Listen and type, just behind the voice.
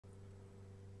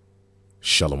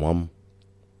Shalom,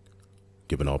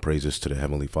 giving all praises to the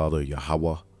Heavenly Father,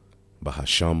 Yahweh,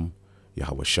 Bahasham,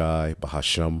 Yahweh Shai,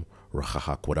 Bahasham,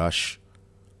 Rachahakwadash.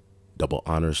 Double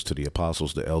honors to the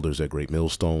apostles, the elders at Great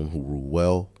Millstone who rule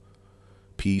well.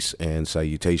 Peace and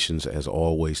salutations as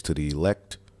always to the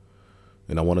elect.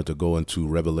 And I wanted to go into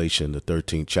Revelation, the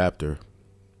 13th chapter,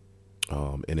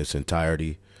 in its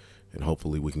entirety. And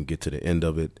hopefully we can get to the end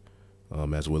of it,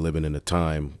 as we're living in a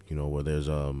time, where there's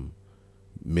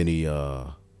many,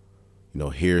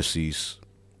 heresies,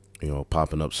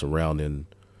 popping up surrounding,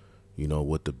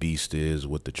 what the beast is,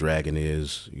 what the dragon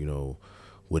is,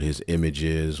 what his image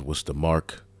is, what's the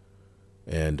mark.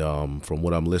 And from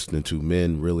what I'm listening to,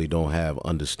 men really don't have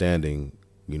understanding,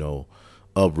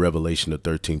 of Revelation, the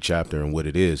 13th chapter and what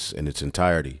it is in its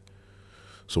entirety.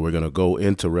 So we're going to go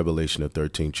into Revelation, the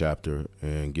 13th chapter,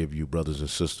 and give you, brothers and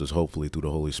sisters, hopefully through the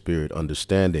Holy Spirit,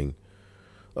 understanding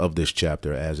of this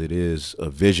chapter, as it is a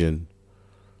vision,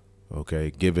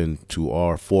 given to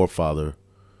our forefather,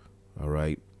 all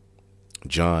right,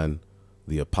 John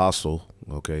the apostle,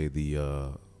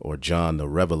 or John the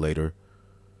revelator,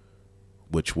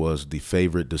 which was the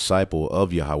favorite disciple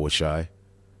of Yahweh Shai,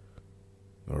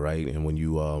 all right. And when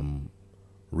you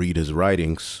read his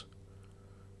writings,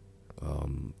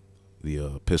 the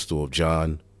epistle of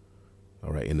John,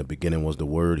 all right, in the beginning was the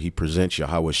Word. He presents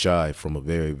Yahweh Shai from a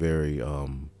very, very,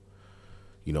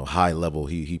 high level.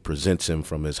 He presents him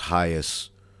from his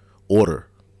highest order,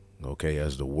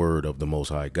 as the Word of the Most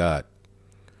High God.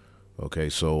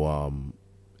 So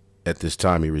at this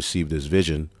time he received this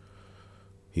vision.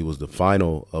 He was the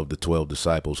final of the 12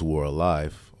 disciples who were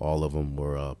alive. All of them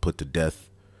were put to death,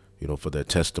 for their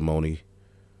testimony.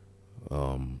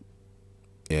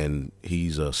 And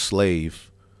he's a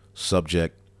slave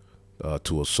subject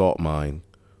to a salt mine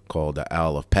called the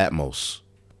Isle of Patmos.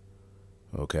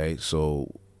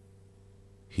 So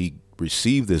he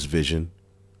received this vision,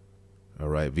 all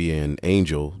right, via an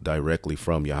angel directly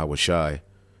from Yahweh Shai,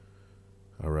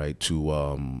 all right,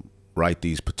 to write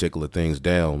these particular things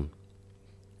down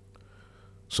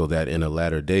so that in the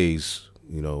latter days,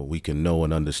 we can know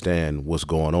and understand what's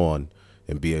going on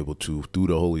and be able to, through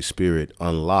the Holy Spirit,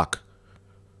 unlock,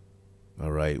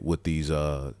 all right, what these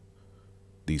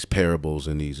parables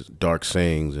and these dark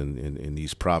sayings and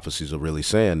these prophecies are really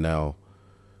saying. Now,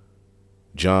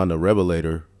 John the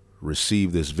Revelator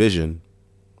received this vision,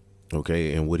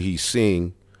 and what he's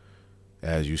seeing,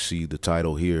 as you see the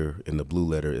title here in the blue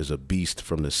letter, is a beast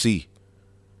from the sea,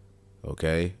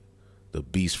 the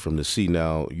beast from the sea.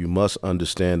 Now, you must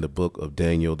understand the book of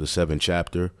Daniel, the 7th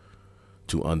chapter,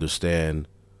 to understand,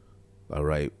 all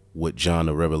right, what John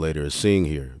the Revelator is seeing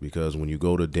here. Because when you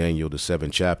go to Daniel, the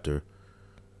 7th chapter,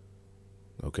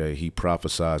 he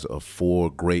prophesies of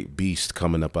 4 great beasts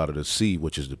coming up out of the sea,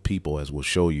 which is the people, as we'll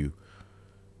show you,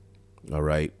 all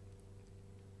right,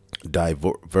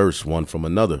 diverse one from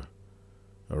another,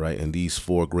 all right. And these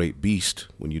 4 great beasts,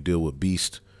 when you deal with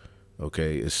beast,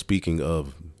 is speaking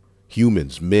of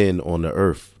humans, men on the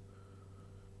earth,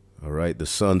 all right, the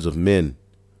sons of men,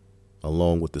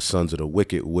 along with the sons of the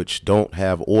wicked, which don't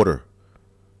have order.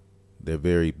 They're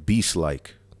very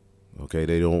beast-like.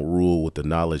 They don't rule with the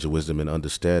knowledge, wisdom, and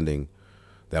understanding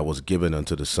that was given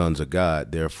unto the sons of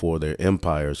God. Therefore, their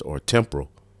empires are temporal.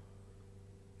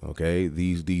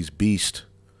 These beasts,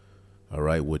 all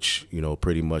right, which,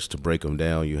 pretty much to break them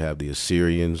down, you have the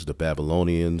Assyrians, the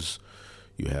Babylonians,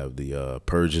 you have the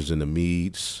Persians and the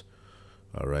Medes,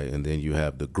 all right, and then you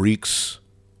have the Greeks,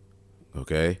 all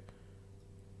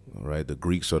right, the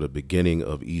Greeks are the beginning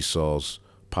of Esau's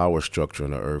power structure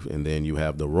on the earth. And then you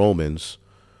have the Romans,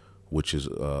 which is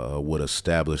what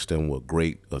established them with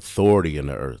great authority in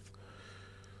the earth.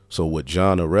 So what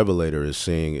John the Revelator is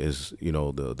seeing is,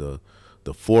 the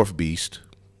 4th beast,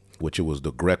 which it was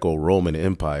the Greco-Roman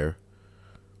Empire.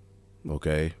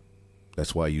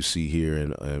 That's why you see here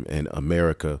in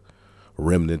America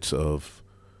remnants of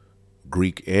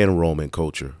Greek and Roman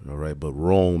culture. All right, but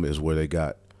Rome is where they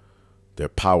got their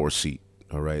power seat,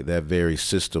 all right, that very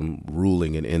system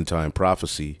ruling in end time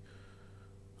prophecy,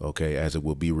 as it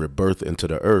will be rebirthed into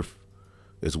the earth,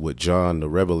 is what John the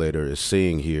Revelator is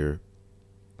seeing here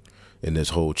in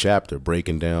this whole chapter,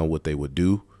 breaking down what they would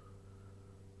do,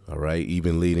 all right,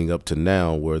 even leading up to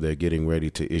now where they're getting ready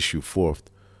to issue forth,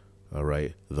 all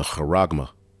right, the charagma,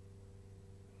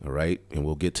 all right, and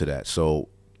we'll get to that. So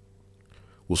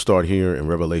we'll start here in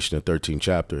Revelation, the 13th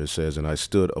chapter. It says, "And I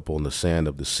stood upon the sand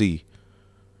of the sea,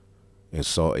 and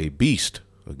saw a beast."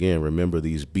 Again, remember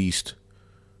these beasts,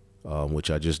 which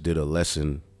I just did a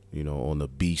lesson, on the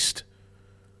beast,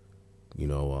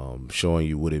 showing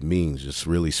you what it means. It's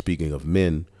really speaking of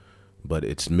men, but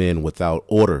it's men without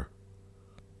order.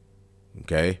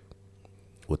 Okay,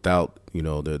 without, you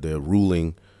know, they're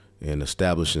ruling and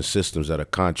establishing systems that are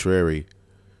contrary,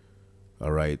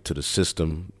 all right, to the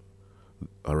system,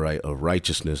 all right, of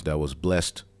righteousness that was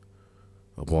blessed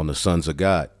upon the sons of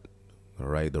God, all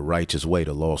right, the righteous way,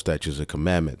 the law, statutes, and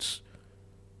commandments.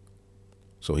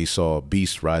 So he saw a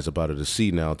beast rise up out of the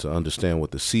sea. Now, to understand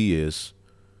what the sea is,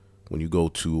 when you go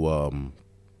to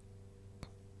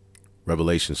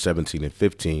Revelation 17 and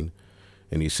 15,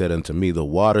 and he said unto me, the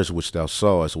waters which thou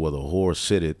sawest where the whore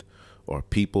sitteth are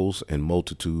peoples and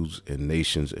multitudes and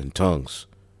nations and tongues.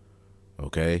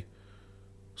 Okay?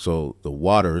 So the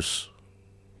waters,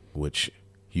 which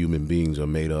human beings are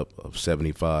made up of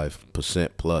 75%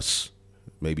 plus,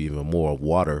 maybe even more of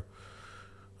water.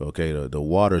 Okay, the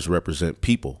waters represent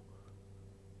people.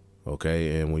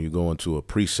 Okay, and when you go into a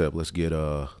precept, let's get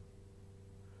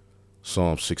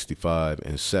Psalm 65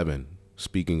 and 7,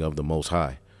 speaking of the Most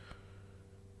High.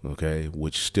 Okay,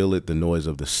 which stilleth the noise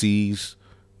of the seas,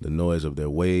 the noise of their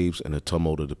waves, and the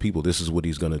tumult of the people. This is what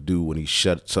he's going to do when he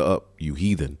shuts up, you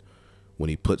heathen,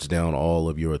 when he puts down all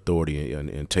of your authority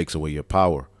and takes away your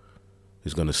power.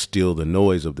 He's going to still the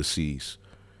noise of the seas.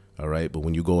 All right, but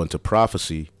when you go into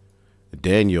prophecy,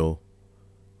 Daniel,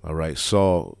 all right,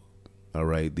 saw, all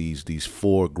right, these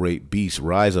four great beasts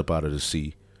rise up out of the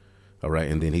sea. All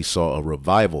right, and then he saw a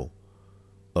revival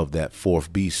of that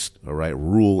fourth beast, all right,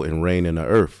 rule and reign in the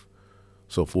earth.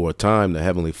 So for a time, the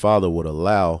Heavenly Father would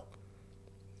allow,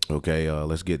 okay,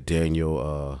 let's get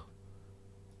Daniel,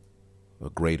 a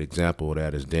great example of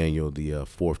that is Daniel, the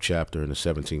fourth chapter and the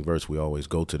 17th verse. We always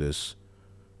go to this.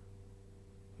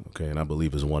 Okay, and I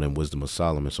believe there's one in Wisdom of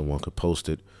Solomon. Someone could post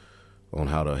it on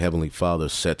how the Heavenly Father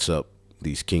sets up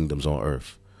these kingdoms on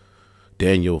earth.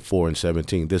 Daniel 4 and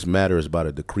 17. This matter is by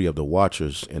the decree of the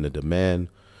watchers and the demand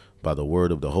by the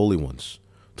word of the holy ones,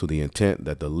 to the intent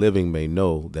that the living may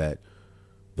know that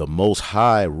the Most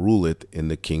High ruleth in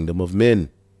the kingdom of men.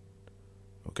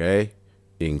 Okay,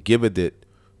 and giveth it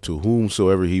to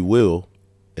whomsoever he will,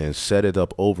 and set it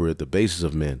up over it the basis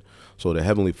of men. So the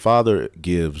Heavenly Father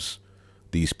gives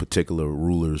these particular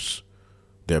rulers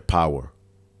their power.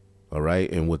 All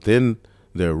right, and within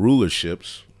their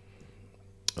rulerships,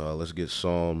 let's get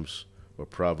Psalms or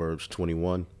Proverbs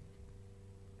 21.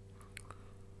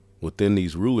 Within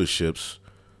these rulerships,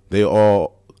 they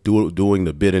all doing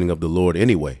the bidding of the Lord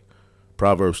anyway.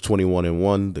 Proverbs 21 and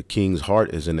 1, the king's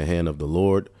heart is in the hand of the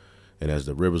Lord, and as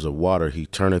the rivers of water, he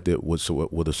turneth it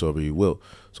whithersoever he will.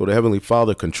 So the Heavenly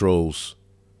Father controls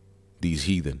these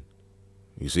heathen.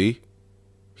 You see?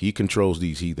 He controls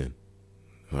these heathen.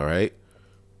 All right?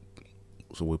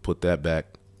 So we'll put that back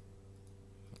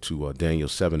to Daniel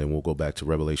 7, and we'll go back to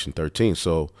Revelation 13.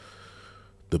 So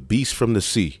the beast from the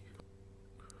sea.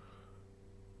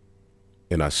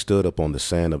 And I stood up on the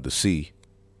sand of the sea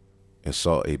and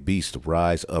saw a beast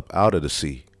rise up out of the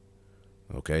sea.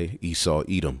 Okay, Esau,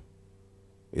 Edom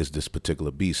is this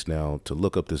particular beast. Now, to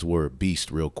look up this word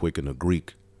beast real quick in the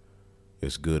Greek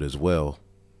is good as well.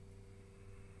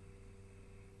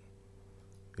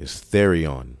 It's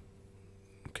therion.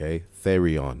 Okay,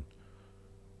 therion.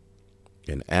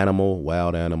 An animal,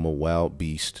 wild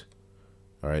beast.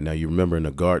 All right, now you remember in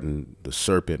the garden, the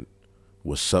serpent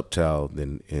was subtile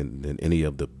than any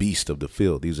of the beasts of the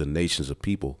field. These are nations of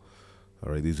people.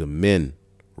 All right, these are men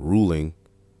ruling,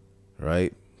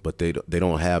 right? But they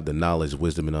don't have the knowledge,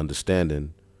 wisdom, and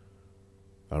understanding,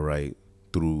 all right,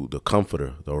 through the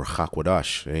Comforter, the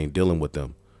Ruach. They ain't dealing with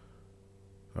them.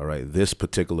 All right, this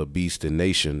particular beast and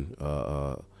nation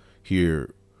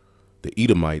here, the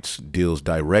Edomites, deals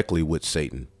directly with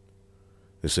Satan.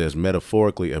 It says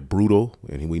metaphorically a brutal,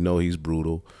 and we know he's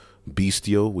brutal.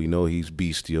 Bestial, we know he's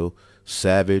bestial.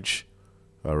 Savage,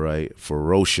 all right,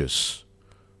 ferocious.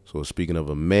 So speaking of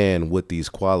a man with these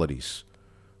qualities,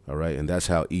 all right, and that's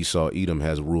how Esau, Edom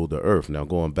has ruled the earth. Now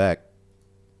going back,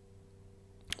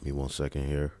 give me 1 second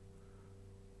here.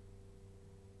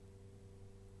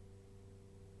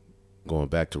 Going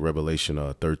back to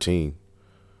Revelation 13,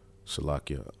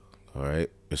 Salakia, all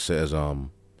right, it says,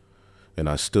 and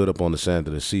I stood up on the sand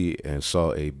of the sea and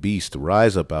saw a beast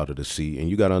rise up out of the sea. And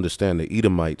you got to understand the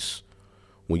Edomites,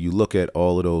 when you look at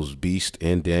all of those beasts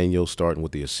in Daniel, starting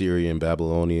with the Assyrian,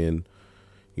 Babylonian,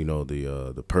 you know,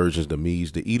 the Persians, the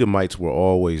Medes, the Edomites were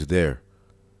always there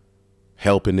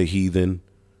helping the heathen.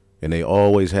 And they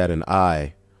always had an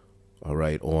eye, all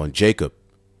right, on Jacob.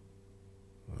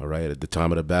 All right, at the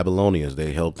time of the Babylonians,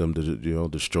 they helped them to, you know,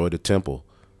 destroy the temple.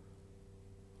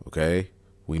 Okay.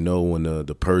 We know when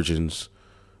the Persians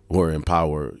were in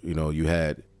power, you know, you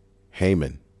had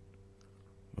Haman.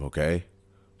 Okay.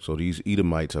 So these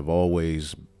Edomites have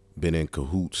always been in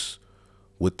cahoots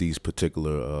with these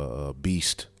particular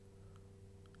beasts.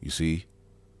 you see,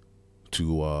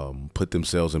 to put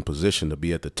themselves in position to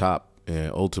be at the top.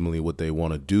 And ultimately what they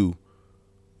want to do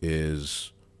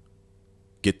is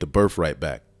get the birthright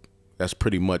back. That's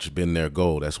pretty much been their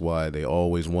goal. That's why they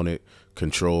always wanted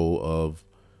control of,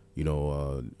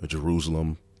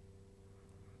 Jerusalem,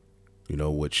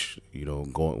 which,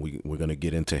 we're going to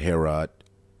get into Herod,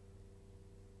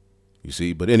 you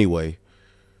see. But anyway,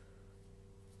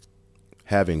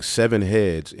 having 7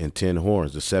 heads and 10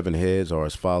 horns. The 7 heads are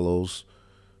as follows.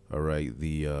 All right.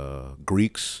 The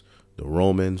Greeks, the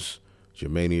Romans,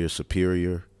 Germania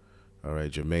Superior, all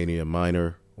right, Germania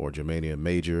Minor, or Germania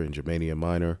Major and Germania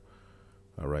Minor.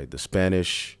 All right, the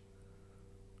Spanish,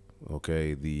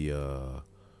 okay, the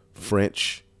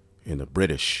French, and the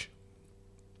British.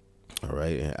 All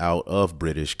right, and out of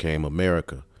British came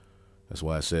America. That's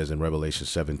why it says in Revelation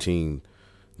 17,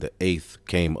 the 8th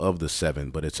came of the 7,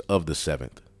 but it's of the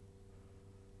 7th.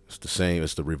 It's the same.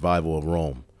 It's the revival of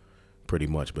Rome, pretty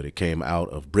much. But it came out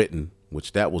of Britain,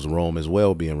 which that was Rome as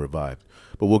well being revived.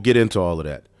 But we'll get into all of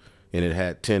that. And it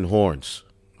had 10 horns.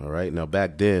 All right. Now,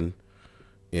 back then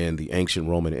in the ancient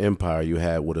Roman Empire, you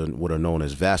had what are known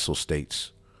as vassal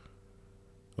states.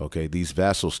 Okay. These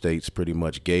vassal states pretty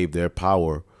much gave their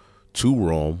power to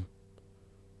Rome.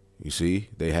 You see,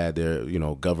 they had their,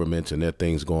 governments and their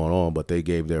things going on, but they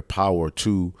gave their power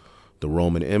to the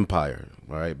Roman Empire.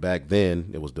 All right. Back then,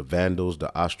 it was the Vandals,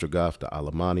 the Ostrogoths, the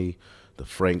Alemanni, the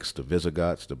Franks, the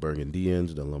Visigoths, the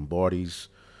Burgundians, the Lombardies,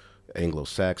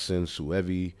 Anglo-Saxons,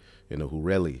 Suevi, and the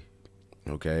Hureli.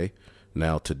 Okay.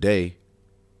 Now today,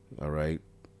 all right,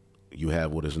 you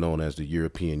have what is known as the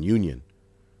European Union.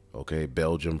 Okay.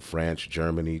 Belgium, France,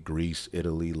 Germany, Greece,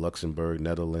 Italy, Luxembourg,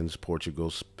 Netherlands,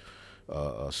 Portugal,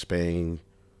 Spain,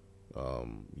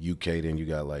 UK. Then you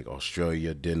got like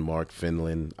Australia, Denmark,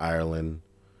 Finland, Ireland,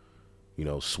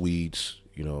 Swedes,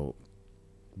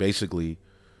 basically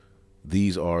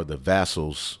these are the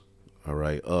vassals, all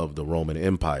right, of the Roman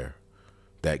Empire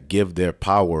that give their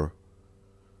power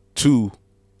to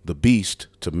the beast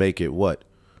to make it what?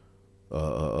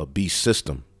 A beast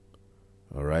system.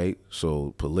 All right.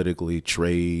 So politically,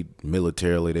 trade,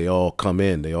 militarily, they all come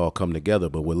in, they all come together.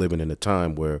 But we're living in a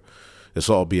time where it's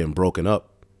all being broken up.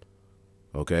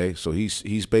 OK, so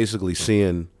he's basically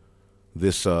seeing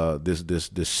this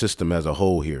this system as a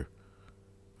whole here.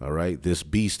 All right. This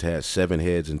beast has 7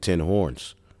 heads and 10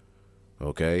 horns.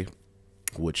 OK,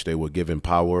 which they were given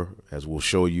power, as we'll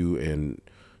show you in,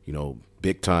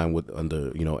 big time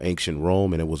under, ancient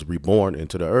Rome, and it was reborn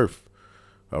into the earth.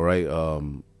 All right.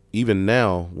 Even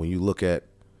now, when you look at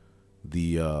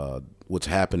the what's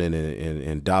happening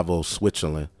in Davos,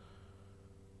 Switzerland.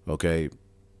 OK,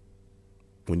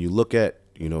 when you look at,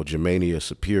 Germania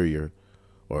Superior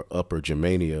or Upper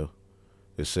Germania,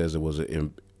 it says it was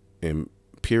an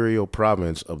imperial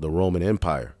province of the Roman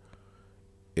Empire.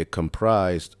 It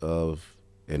comprised of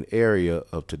an area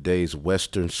of today's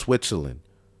Western Switzerland.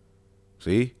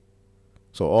 See?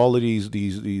 So all of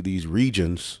these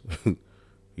regions,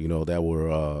 that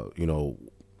were,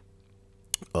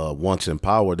 once in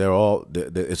power,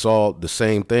 it's all the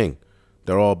same thing.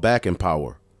 They're all back in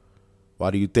power. Why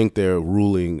do you think they're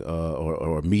ruling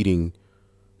or meeting?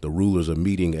 The rulers are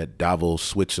meeting at Davos,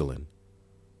 Switzerland.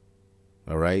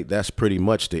 All right. That's pretty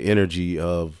much the energy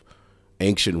of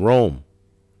ancient Rome.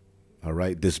 All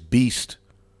right. This beast.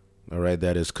 All right.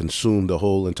 That has consumed the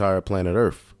whole entire planet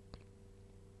Earth.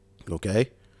 OK.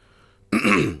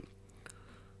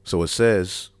 So it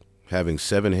says, having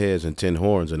 7 heads and 10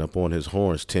 horns, and upon his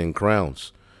horns 10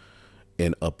 crowns,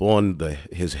 and upon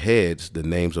his heads the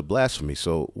names of blasphemy.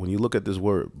 So when you look at this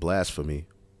word blasphemy,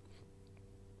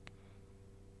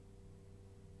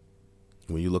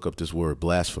 when you look up this word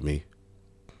blasphemy,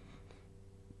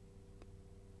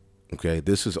 okay,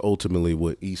 this is ultimately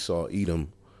what Esau,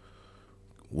 Edom,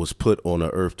 was put on the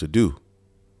earth to do.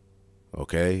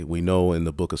 Okay, we know in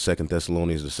the book of 2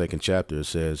 Thessalonians, the 2nd chapter, it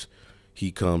says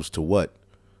he comes to what?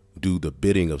 Do the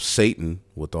bidding of Satan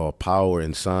with all power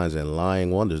and signs and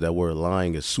lying wonders. That word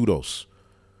lying is pseudos.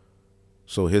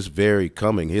 So his very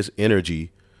coming, his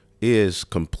energy is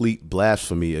complete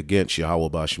blasphemy against Yahweh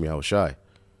B'Shem Yahushai.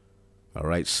 All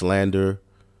right. Slander,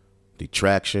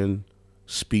 detraction,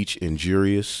 speech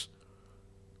injurious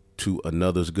to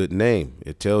another's good name.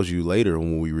 It tells you later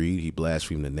when we read, he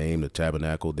blasphemed the name, the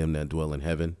tabernacle, them that dwell in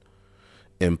heaven.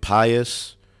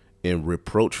 Impious and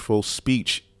reproachful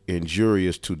speech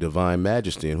injurious to divine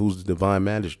majesty. And who's the divine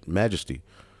majesty?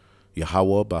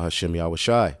 Yahweh B'Shem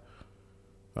Yahushai.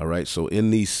 All right. So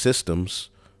in these systems,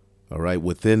 all right,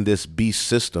 within this beast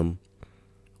system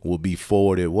will be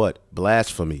forwarded what?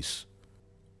 Blasphemies.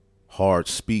 Hard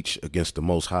speech against the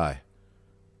Most High.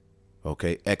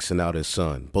 okay, Xing out his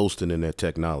son, boasting in their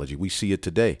technology. We see it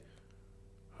today,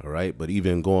 all right? But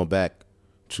even going back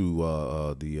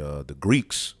to the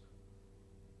Greeks,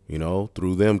 you know,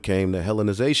 through them came the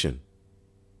Hellenization,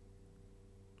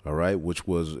 all right, which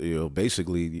was, you know,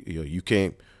 basically, you know, you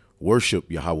can't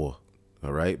worship Yahweh,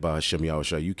 all right, by Hashem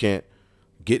Yahweh. You can't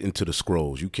get into the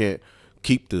scrolls. You can't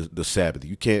keep the Sabbath.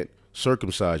 You can't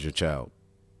circumcise your child,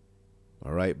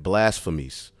 all right,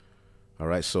 blasphemies. All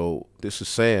right, so this is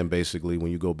saying basically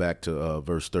when you go back to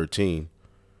verse 13,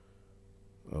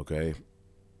 okay,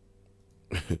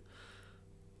 it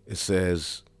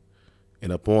says,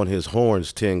 and upon his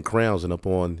horns 10 crowns, and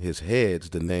upon his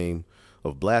heads the name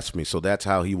of blasphemy. So that's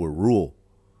how he would rule.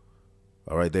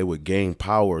 All right, they would gain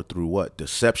power through what?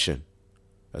 Deception.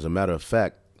 As a matter of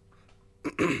fact,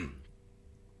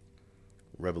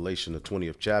 Revelation, the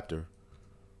 20th chapter,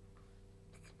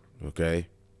 okay,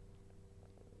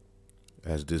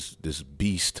 as this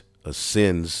beast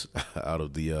ascends out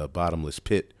of the bottomless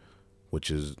pit,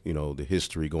 which is, you know, the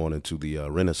history going into the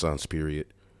Renaissance period.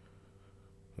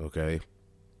 Okay.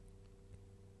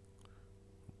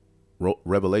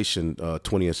 Revelation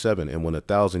 20:7, and when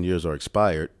 1,000 years are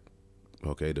expired,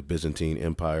 okay, the Byzantine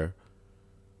Empire,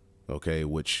 okay,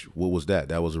 which, what was that?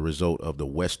 That was a result of the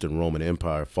Western Roman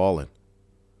Empire falling.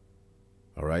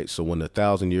 All right. So when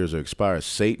 1,000 years are expired,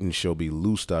 Satan shall be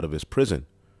loosed out of his prison.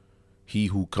 He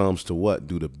who comes to what?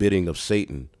 Do the bidding of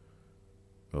Satan.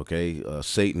 Okay.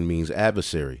 Satan means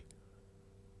adversary.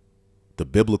 The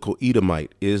biblical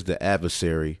Edomite is the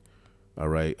adversary, all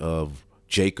right, of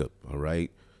Jacob. All right.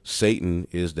 Satan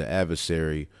is the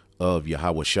adversary of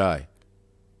Yahweh Shai.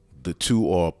 The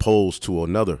two are opposed to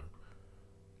another.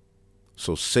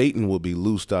 So Satan will be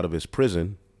loosed out of his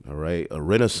prison, all right, a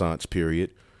Renaissance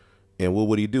period. And what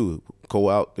would he do? Go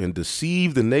out and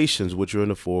deceive the nations which are in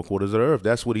the four quarters of the earth.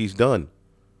 That's what he's done.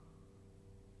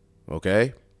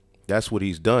 Okay? That's what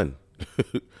he's done.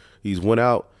 He's went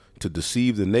out to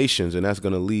deceive the nations, and that's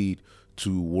going to lead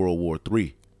to World War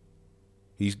III.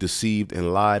 He's deceived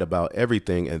and lied about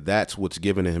everything, and that's what's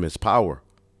given him his power.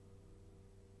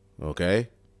 Okay?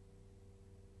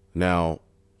 Now,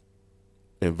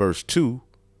 in verse 2,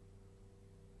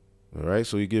 all right,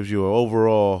 so he gives you an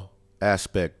overall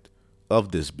aspect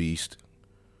of this beast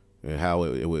and how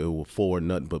it will forward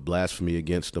nothing but blasphemy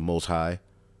against the Most High.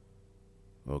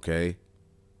 Okay?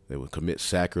 They would commit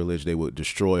sacrilege. They would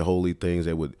destroy holy things.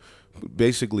 They would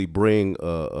basically bring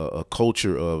a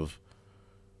culture of,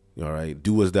 all right,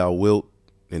 do as thou wilt,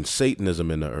 and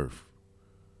Satanism in the earth.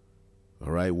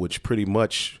 All right, which pretty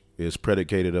much is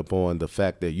predicated upon the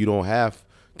fact that you don't have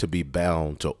to be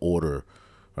bound to order,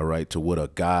 all right, to what a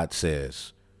God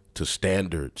says, to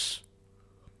standards.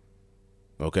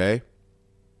 Okay.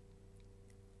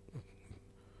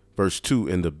 Verse 2,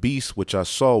 and the beast which I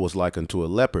saw was like unto a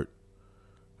leopard.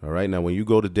 All right. Now, when you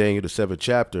go to Daniel, the 7th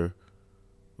chapter,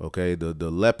 okay, the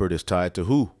leopard is tied to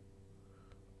who?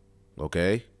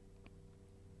 Okay.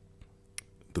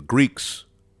 The Greeks.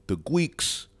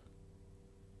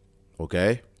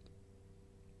 Okay.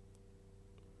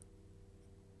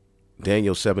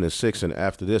 Daniel 7:6, and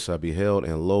after this I beheld,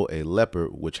 and lo, a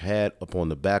leopard which had upon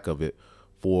the back of it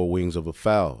 4 wings of a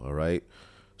fowl. All right.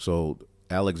 So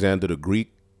Alexander the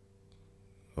Greek,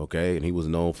 okay, and he was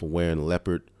known for wearing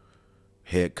leopard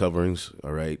head coverings.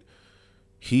 All right.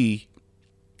 He,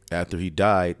 after he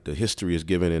died, the history is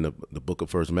given in the book of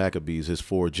First Maccabees, his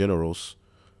 4 generals,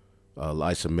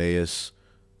 Lysimaeus,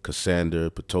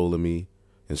 Cassander, Ptolemy,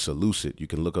 and Seleucid. You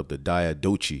can look up the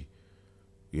Diadochi.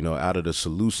 You know, out of the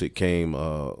Seleucid came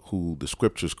who the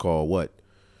scriptures call what?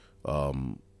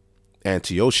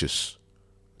 Antiochus.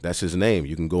 That's his name.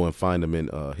 You can go and find him in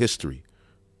history.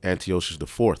 Antiochus the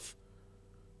 4th.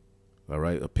 All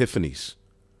right, Epiphanes.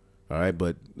 All right,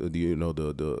 but you know,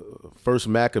 the First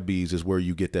Maccabees is where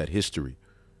you get that history.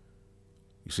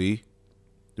 You see,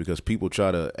 because people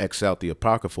try to X out the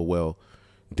Apocrypha. Well,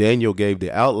 Daniel gave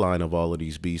the outline of all of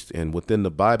these beasts, and within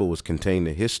the Bible was contained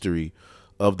the history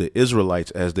of the Israelites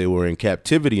as they were in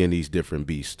captivity in these different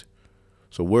beasts.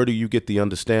 So where do you get the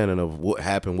understanding of what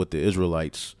happened with the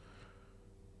Israelites?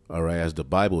 All right, as the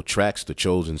Bible tracks the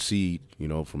chosen seed, you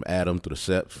know, from Adam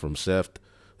to from Seth,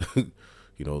 you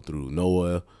know, through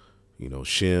Noah, you know,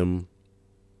 Shem,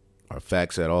 our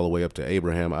facts that all the way up to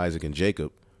Abraham, Isaac, and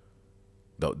Jacob.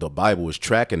 The Bible is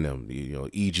tracking them, you know,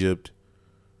 Egypt,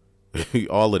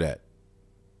 all of that.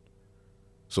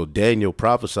 So Daniel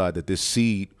prophesied that this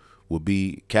seed will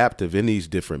be captive in these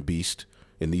different beasts,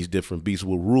 and these different beasts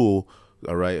will rule,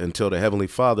 all right, until the Heavenly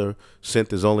Father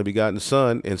sent his only begotten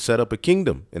Son and set up a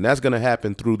kingdom. And that's going to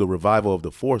happen through the revival of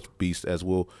the 4th beast, as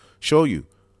we'll show you.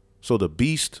 So the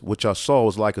beast which I saw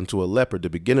was like unto a leopard. The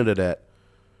beginning of that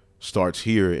starts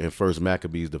here in First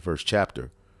Maccabees, the first chapter.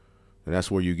 And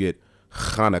that's where you get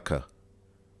Hanukkah.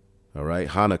 All right,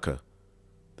 Hanukkah,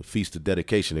 the Feast of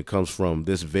Dedication. It comes from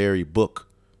this very book,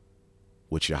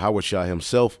 which Yahweh Shah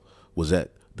himself was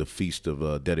at the Feast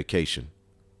of Dedication.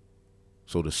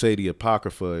 So to say the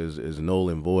Apocrypha is null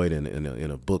and void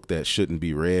in a book that shouldn't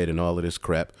be read and all of this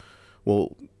crap,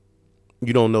 well,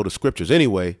 you don't know the scriptures.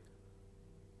 Anyway,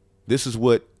 this is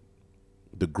what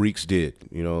the Greeks did.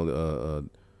 You know,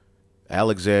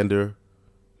 Alexander,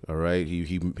 all right,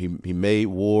 he made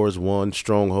wars, won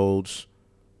strongholds,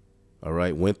 all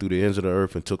right, went through the ends of the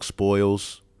earth and took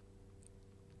spoils,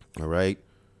 all right.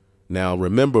 Now,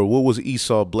 remember, what was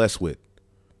Esau blessed with?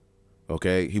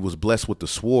 Okay, he was blessed with the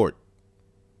sword.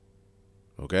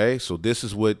 Okay, so this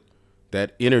is what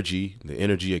that energy, the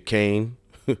energy of Cain,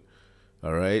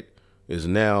 all right, is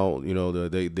now, you know,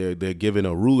 they're given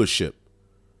a rulership,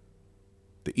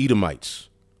 the Edomites,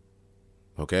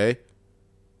 okay?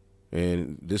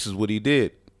 And this is what he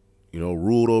did, you know,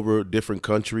 ruled over different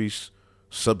countries,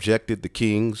 subjected the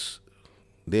kings.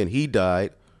 Then he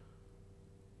died,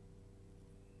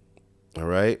 all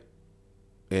right?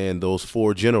 And those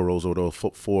four generals, or those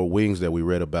four wings that we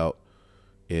read about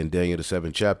in Daniel the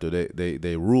 7th chapter,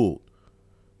 they ruled.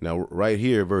 Now, right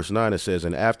here, verse 9, it says,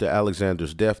 and after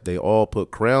Alexander's death, they all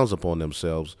put crowns upon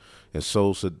themselves, and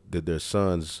so did their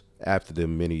sons after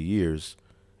them many years.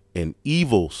 And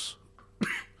evils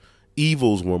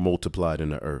were multiplied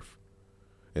in the earth.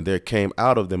 And there came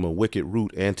out of them a wicked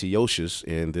root, Antiochus,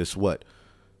 and this what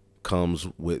comes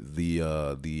with the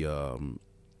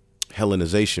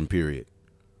Hellenization period.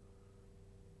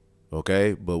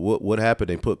 Okay, but what happened?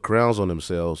 They put crowns on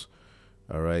themselves,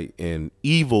 all right, and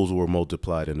evils were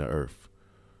multiplied in the earth.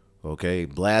 Okay,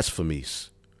 blasphemies.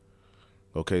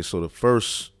 Okay, so the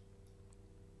first,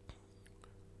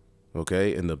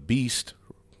 okay, and the beast,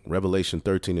 Revelation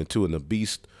 13:2, and the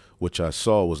beast which I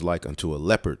saw was like unto a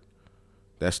leopard.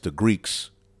 That's the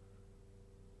Greeks.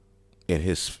 And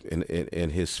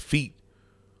his feet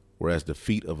were as the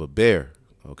feet of a bear.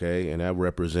 Okay, and that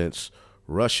represents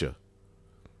Russia.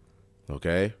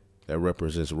 Okay, that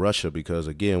represents Russia because,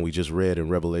 again, we just read in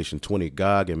Revelation 20,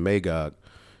 Gog and Magog,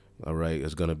 all right,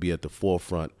 is going to be at the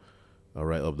forefront, all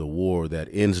right, of the war that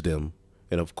ends them.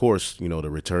 And, of course, you know, the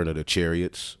return of the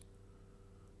chariots,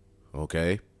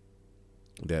 okay,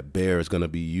 that bear is going to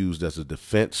be used as a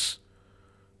defense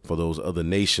for those other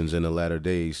nations in the latter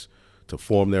days to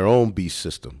form their own beast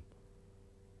system.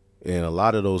 And a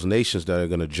lot of those nations that are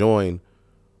going to join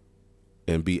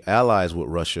and be allies with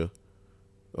Russia,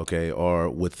 okay, are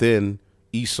within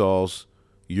Esau's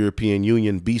European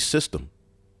Union beast system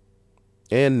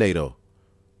and NATO.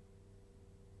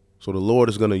 So the Lord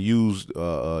is going to use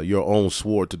your own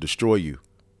sword to destroy you.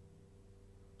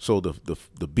 So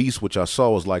the beast which I saw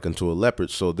was like unto a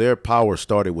leopard. So their power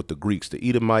started with the Greeks. The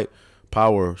Edomite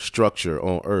power structure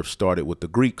on earth started with the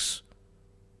Greeks.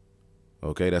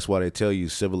 Okay, that's why they tell you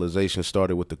civilization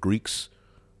started with the Greeks.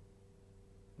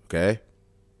 Okay.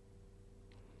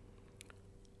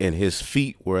 And his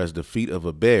feet were as the feet of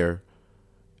a bear,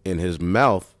 and his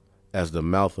mouth as the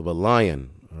mouth of a lion.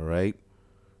 All right.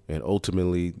 And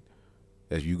ultimately,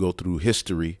 as you go through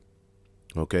history,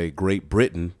 okay, Great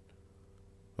Britain,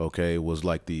 okay, was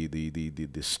like the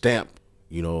stamp,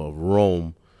 you know, of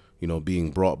Rome, you know, being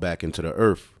brought back into the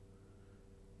earth.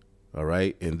 All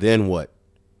right. And then what?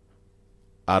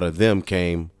 Out of them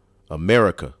came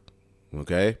America.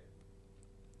 Okay.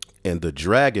 And the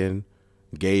dragon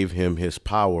gave him his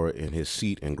power and his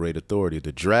seat and great authority.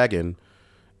 The dragon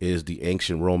is the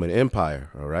ancient Roman Empire.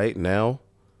 All right. Now,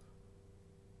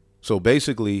 so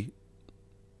basically,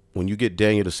 when you get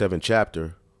Daniel the 7th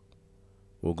chapter,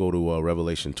 we'll go to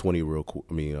Revelation 20 real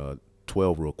quick.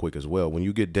 12 real quick as well. When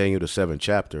you get Daniel the 7th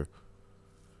chapter,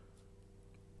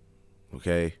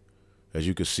 okay, as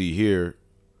you can see here,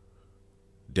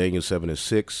 Daniel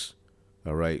 7:6.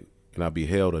 All right. And I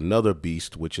beheld another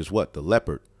beast, which is what? The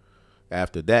leopard.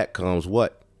 After that comes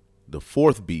what? The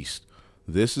fourth beast.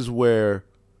 This is where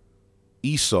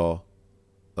Esau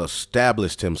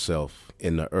established himself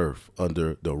in the earth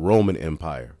under the Roman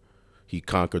Empire. He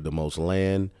conquered the most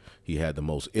land. He had the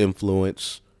most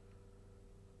influence.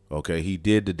 Okay, he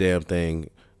did the damn thing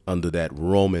under that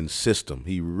Roman system.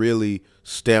 He really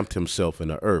stamped himself in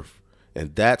the earth.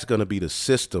 And that's going to be the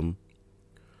system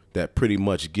that pretty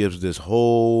much gives this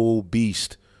whole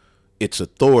beast its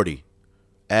authority,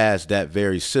 as that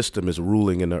very system is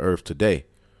ruling in the earth today.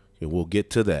 And we'll get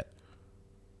to that.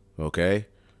 Okay.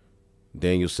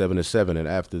 Daniel 7:7. And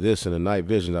after this, in the night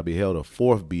vision, I beheld a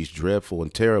fourth beast, dreadful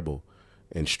and terrible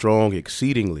and strong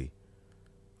exceedingly.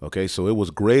 Okay, so it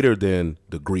was greater than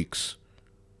the Greeks.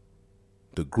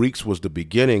 The Greeks was the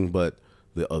beginning, but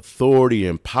the authority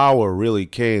and power really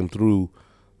came through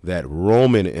that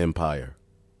Roman Empire.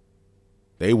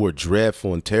 They were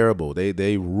dreadful and terrible.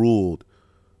 They ruled,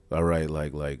 all right,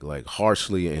 like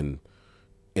harshly, and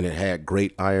it had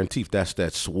great iron teeth. That's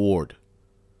that sword.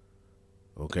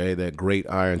 Okay, that great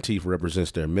iron teeth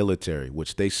represents their military,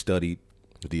 which they studied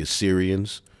the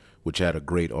Assyrians, which had a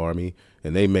great army,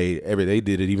 and they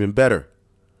did it even better.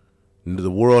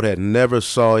 The world had never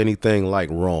saw anything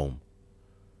like Rome,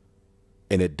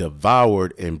 and it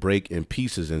devoured and break in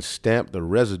pieces and stamped the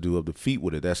residue of defeat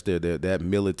with it. That's that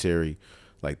military,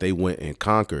 like they went and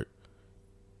conquered.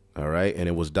 All right, and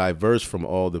it was diverse from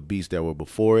all the beasts that were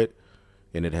before it,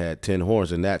 and it had 10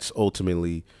 horns, and that's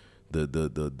ultimately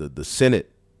the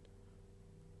Senate.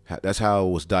 That's how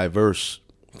it was diverse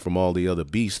from all the other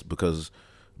beasts, because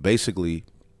basically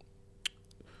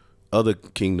other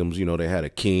kingdoms, they had a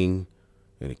king,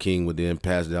 and the king would then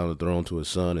pass down the throne to his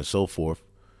son and so forth.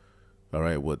 All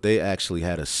right, what they actually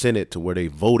had a senate to where they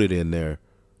voted in their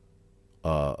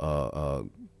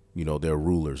their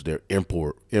rulers, their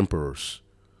emperors,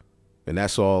 and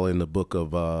that's all in the book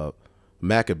of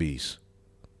Maccabees.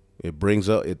 It brings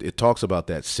up, it talks about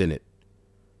that senate.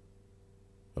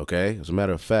 Okay, as a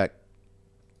matter of fact,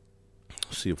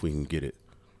 let's see if we can get it.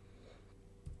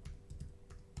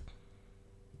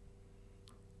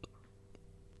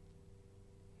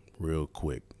 Real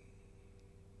quick.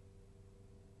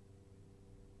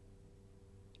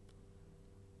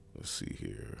 Let's see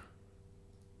here.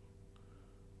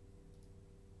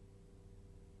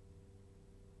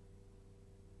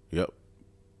 Yep.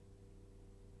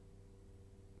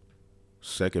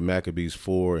 Second Maccabees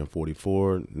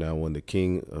 4:44. Now when the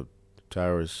king of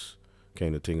Tyrus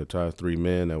came, the king of Tyrus, 3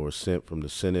 men that were sent from the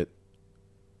Senate.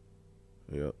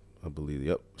 Yep, I believe.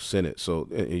 Yep, Senate. So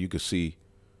and you can see,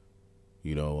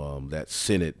 that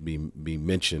Senate be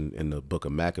mentioned in the book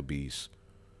of Maccabees,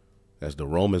 as the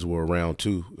Romans were around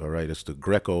too. All right, it's the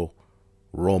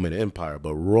Greco-Roman Empire,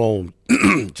 but Rome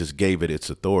just gave it its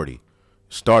authority.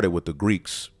 Started with the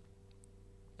Greeks.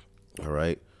 All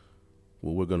right.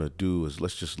 What we're going to do is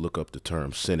let's just look up the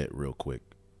term Senate real quick.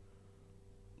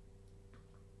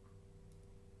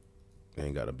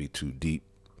 Ain't got to be too deep.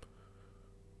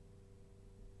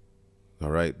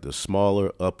 All right. The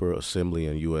smaller upper assembly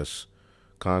in U.S.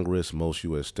 Congress, most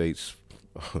U.S. states,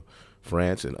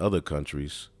 France, and other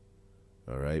countries.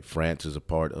 All right. France is a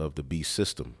part of the beast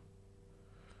system.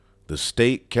 The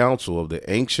state council of the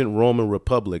ancient Roman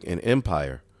Republic and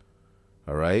Empire.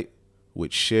 All right.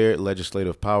 Which shared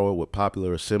legislative power with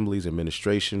popular assemblies,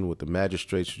 administration with the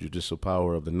magistrates, judicial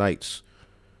power of the knights.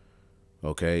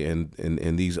 Okay, and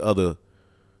these other,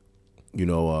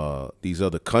 these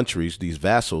other countries, these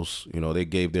vassals, they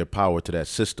gave their power to that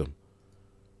system.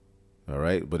 All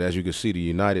right, but as you can see, the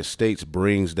United States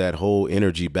brings that whole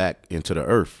energy back into the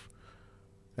earth,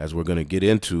 as we're going to get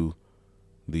into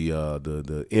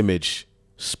the image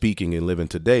speaking and living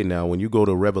today. Now, when you go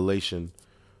to Revelation,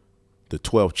 the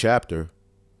 12th chapter,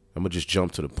 I'm going to just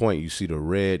jump to the point. You see the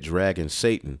red dragon,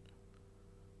 Satan.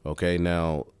 Okay,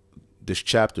 now this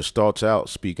chapter starts out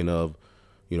speaking of,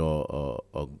 a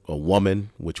woman,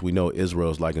 which we know Israel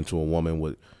is likened to a woman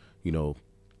with,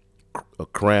 a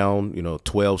crown,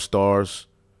 12 stars.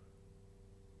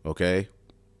 Okay,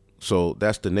 so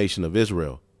that's the nation of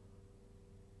Israel.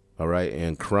 All right,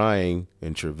 and crying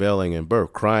and travailing in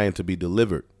birth, crying to be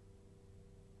delivered.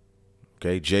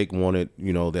 Okay, Jake wanted,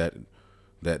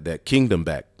 that kingdom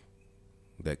back,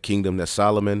 that kingdom that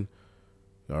Solomon,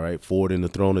 all right, forward in the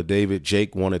throne of David.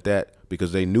 Jake wanted that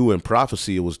because they knew in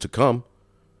prophecy it was to come.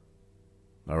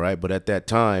 All right, but at that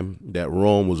time that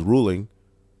Rome was ruling,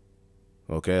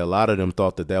 okay, a lot of them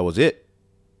thought that that was it.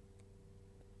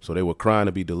 So they were crying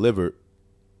to be delivered.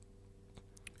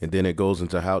 And then it goes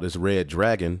into how this red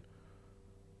dragon,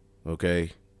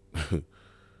 okay,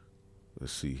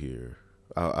 let's see here.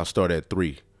 I'll start at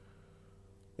 3.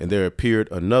 And there appeared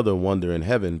another wonder in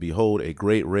heaven. Behold, a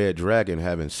great red dragon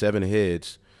having 7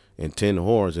 heads and 10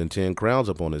 horns and 10 crowns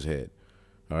upon his head.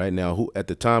 All right. Now, who at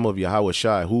the time of Yahweh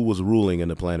Shai, who was ruling in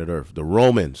the planet Earth? The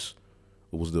Romans.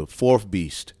 It was the 4th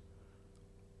beast.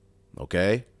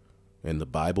 Okay. And the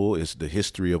Bible is the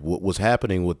history of what was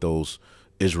happening with those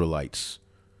Israelites,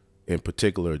 in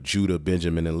particular, Judah,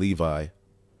 Benjamin, and Levi.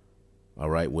 All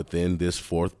right. Within this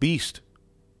 4th beast.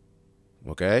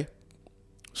 Okay.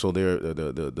 So there,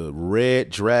 the red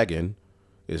dragon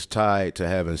is tied to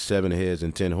having 7 heads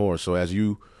and 10 horns. So as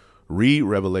you read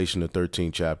Revelation, the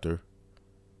 13th chapter,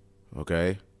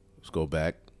 okay, let's go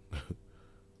back.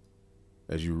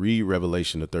 As you read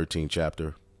Revelation, the 13th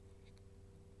chapter,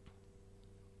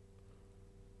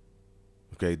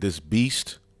 Okay, this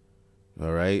beast,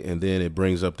 all right, and then it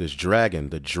brings up this dragon.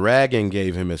 The dragon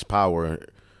gave him his power,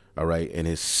 all right, and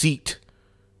his seat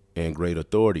and great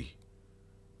authority.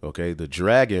 Okay, the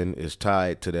dragon is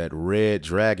tied to that red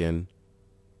dragon,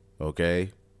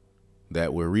 okay,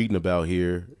 that we're reading about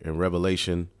here in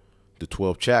Revelation, the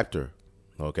 12th chapter,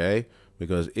 okay,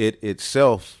 because it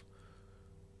itself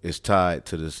is tied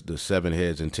to this, the 7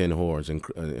 heads and 10 horns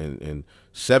and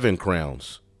 7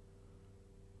 crowns,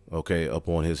 okay, up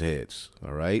on his heads,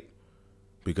 all right,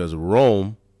 because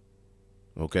Rome,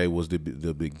 okay, was the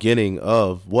beginning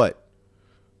of what?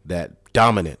 That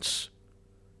dominance.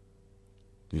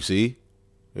 You see,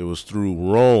 it was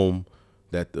through Rome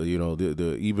that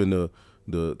even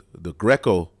the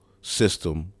Greco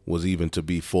system was even to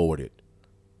be forwarded.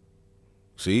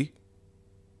 See,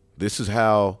 this is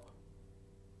how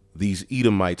these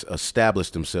Edomites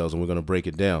established themselves, and we're going to break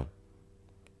it down.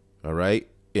 All right.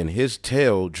 And his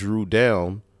tail drew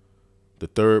down the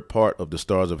third part of the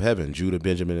stars of heaven. Judah,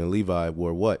 Benjamin, and Levi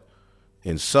were what?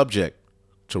 In subject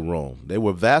to Rome. They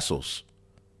were vassals.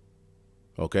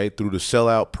 Okay, through the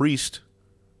sellout priest.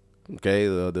 Okay,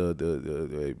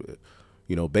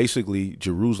 basically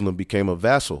Jerusalem became a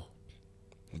vassal,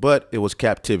 but it was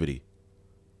captivity.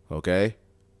 Okay,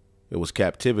 it was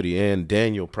captivity, and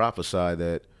Daniel prophesied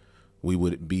that we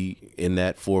would be in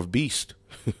that 4th beast.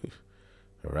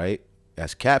 All right,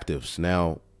 as captives.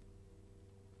 Now,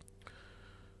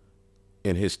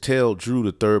 and his tail drew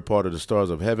the third part of the stars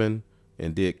of heaven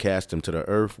and did cast him to the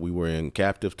earth. We were in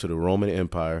captive to the Roman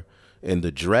Empire, and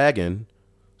the dragon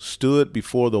stood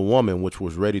before the woman which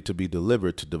was ready to be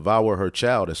delivered to devour her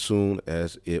child as soon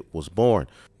as it was born.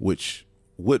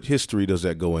 What history does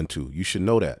that go into? You should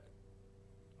know that.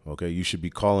 Okay, you should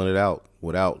be calling it out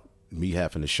without me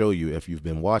having to show you if you've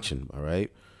been watching, all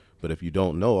right? But if you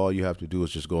don't know, all you have to do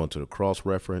is just go into the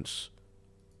cross-reference,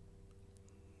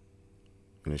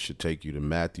 and it should take you to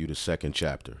Matthew, the 2nd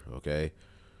chapter, okay?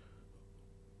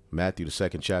 Matthew, the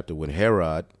 2nd chapter, when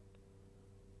Herod,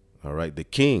 all right, the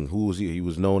king, who was he? He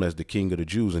was known as the king of the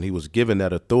Jews, and he was given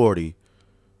that authority,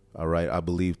 all right, I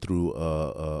believe through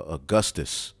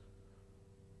Augustus,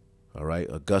 all right,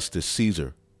 Augustus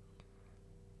Caesar,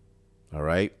 all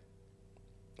right.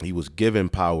 He was given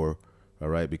power, all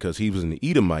right, because he was an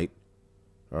Edomite,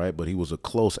 all right, but he was a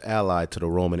close ally to the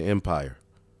Roman Empire.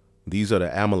 These are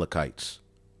the Amalekites,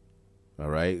 all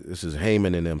right. This is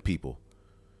Haman and them people,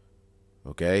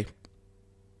 okay.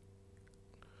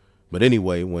 But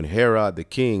anyway, when Herod the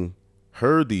king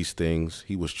heard these things,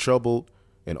 he was troubled,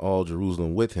 and all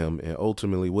Jerusalem with him. And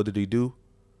ultimately, what did he do?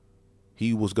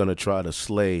 He was going to try to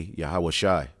slay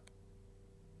Yahushai.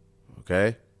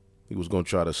 Okay? He was going to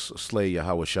try to slay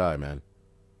Yahushai, man.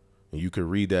 And you can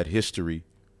read that history,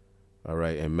 all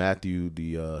right, in Matthew,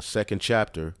 the 2nd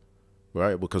chapter,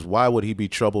 right? Because why would he be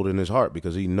troubled in his heart?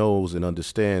 Because he knows and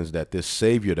understands that this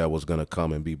Savior that was going to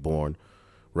come and be born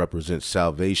represents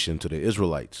salvation to the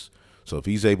Israelites. So if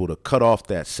he's able to cut off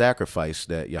that sacrifice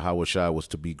that Yahushua was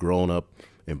to be grown up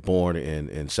and born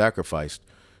and sacrificed,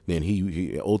 then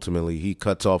he ultimately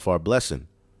cuts off our blessing.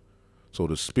 So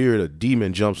the spirit of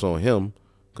demon jumps on him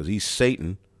because he's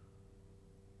Satan.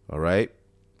 All right.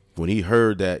 When he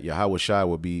heard that Yahushua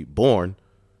would be born,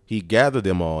 he gathered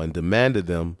them all and demanded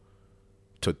them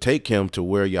to take him to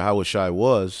where Yahushua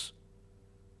was.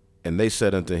 And they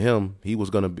said unto him, he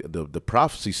was going to be, the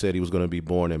prophecy said he was going to be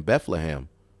born in Bethlehem.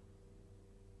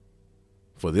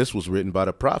 For this was written by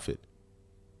the prophet.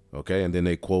 Okay. And then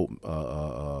they quote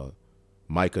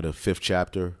Micah, the 5th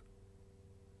chapter,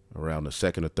 around the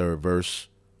 2nd or 3rd verse.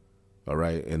 All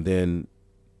right. And then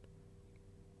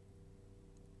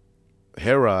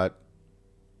Herod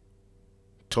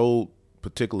told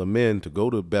particular men to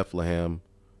go to Bethlehem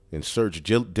and search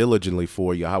diligently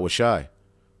for Yahushua.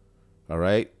 All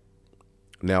right.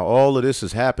 Now, all of this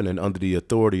is happening under the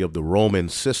authority of the Roman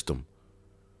system.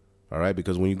 All right.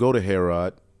 Because when you go to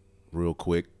Herod, real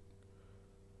quick,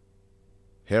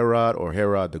 Herod or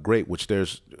Herod the Great, which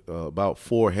there's about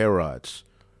 4 Herods.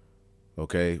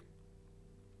 Okay.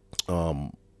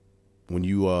 When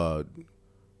you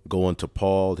go into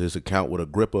Paul, his account with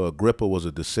Agrippa was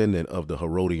a descendant of the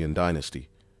Herodian dynasty.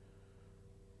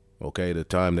 Okay. The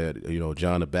time that,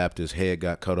 John the Baptist's head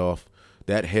got cut off,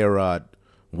 that Herod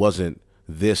wasn't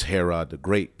this Herod the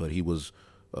Great, but he was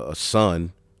a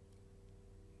son.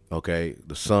 Okay.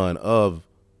 The son of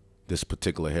this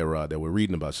particular Herod that we're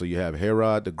reading about. So you have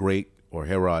Herod the Great, or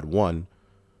Herod I,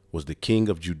 was the king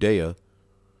of Judea,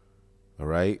 all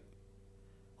right,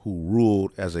 who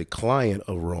ruled as a client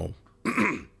of Rome.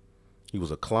 He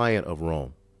was a client of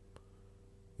Rome.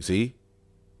 You see?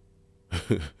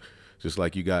 Just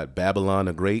like you got Babylon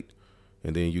the Great,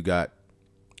 and then you got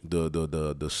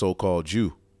the so-called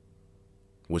Jew,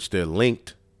 which they're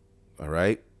linked, all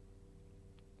right?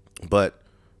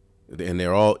 And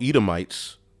they're all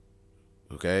Edomites,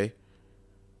 okay?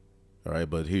 All right,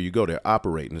 but here you go, they're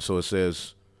operating. So it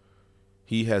says,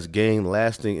 he has gained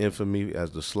lasting infamy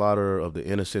as the slaughter of the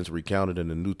innocents recounted in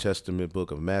the New Testament book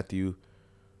of Matthew,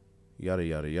 yada,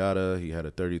 yada, yada. He had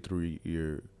a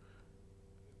 33-year.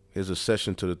 His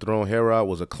accession to the throne. Herod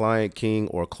was a client king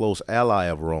or close ally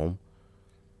of Rome,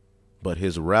 but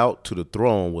his route to the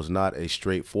throne was not a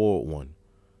straightforward one.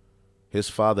 His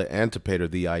father Antipater,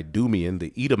 the Idumean,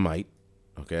 the Edomite,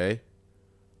 okay,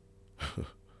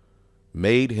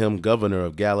 made him governor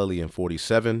of Galilee in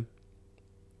 47.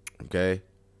 Okay.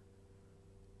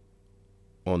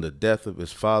 On the death of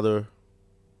his father,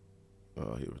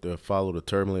 there followed a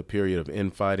turbulent period of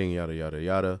infighting, yada, yada,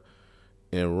 yada.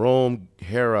 In Rome,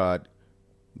 Herod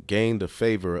gained the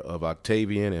favor of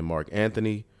Octavian and Mark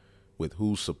Antony, with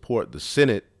whose support the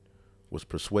Senate was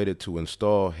persuaded to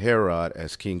install Herod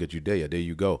as king of Judea. There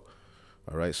you go.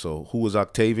 All right. So who was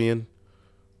Octavian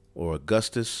or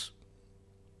Augustus?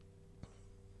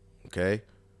 Okay.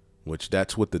 Which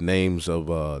that's what the names of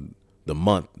the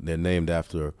month, they're named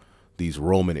after these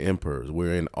Roman emperors.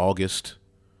 We're in August.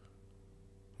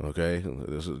 Okay,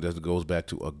 this goes back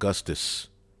to Augustus,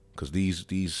 because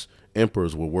these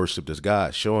emperors were worshipped as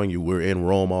gods. Showing you we're in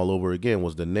Rome all over again.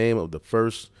 Was the name of the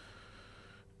first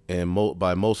and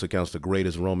by most accounts the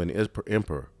greatest Roman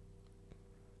emperor.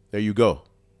 There you go.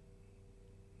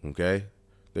 Okay,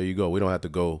 there you go. We don't have to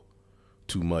go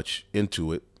too much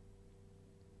into it.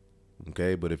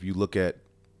 Okay, but if you look at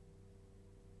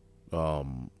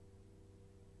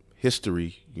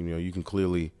history, you know, you can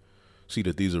clearly see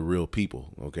that these are real people.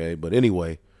 Okay, but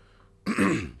anyway,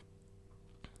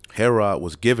 Herod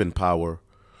was given power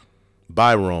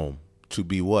by Rome to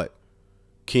be what?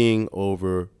 King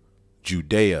over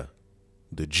Judea,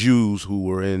 the Jews who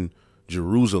were in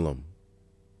Jerusalem,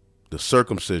 the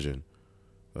circumcision.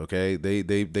 Okay,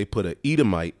 they put an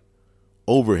Edomite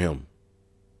over him,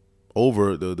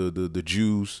 over the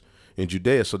Jews in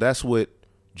Judea. So that's what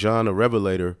John the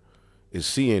Revelator is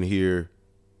seeing here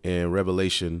in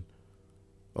Revelation,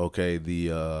 okay,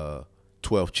 the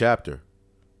 12th chapter.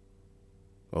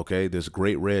 Okay, this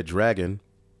great red dragon,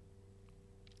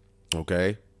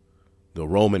 okay, the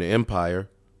Roman Empire,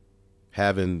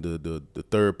 having the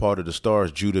third part of the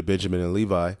stars, Judah, Benjamin, and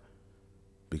Levi,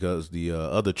 because the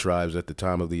other tribes at the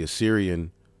time of the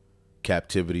Assyrian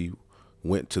captivity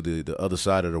went to the other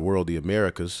side of the world, the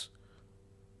Americas.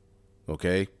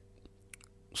 Okay,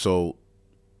 so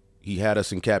he had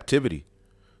us in captivity.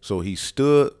 So he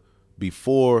stood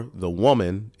before the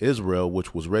woman, Israel,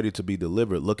 which was ready to be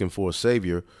delivered, looking for a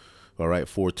savior, all right,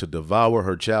 for to devour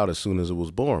her child as soon as it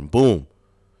was born. Boom.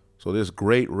 So this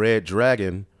great red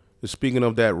dragon is speaking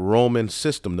of that Roman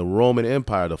system, the Roman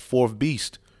Empire, the fourth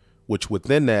beast, which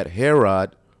within that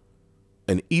Herod,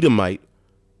 an Edomite,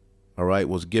 all right,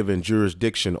 was given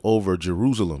jurisdiction over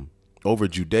Jerusalem, over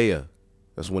Judea.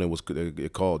 That's when it was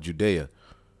called Judea.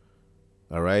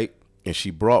 All right. And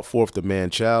she brought forth the man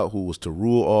child who was to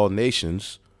rule all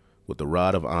nations with the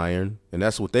rod of iron. And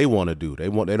that's what they want to do. They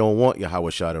don't want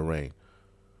Yahushua to reign.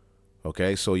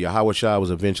 Okay. So Yahushua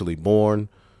was eventually born.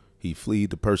 He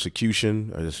fled the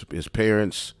persecution. His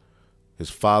parents, his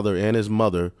father and his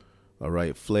mother, all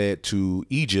right, fled to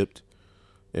Egypt.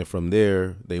 And from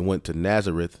there, they went to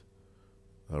Nazareth.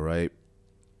 All right.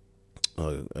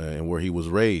 And where he was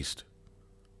raised.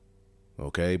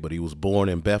 Okay, but he was born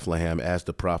in Bethlehem as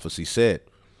the prophecy said.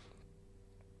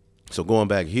 So going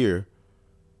back here,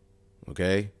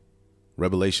 okay,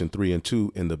 Revelation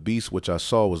 3:2, and the beast which I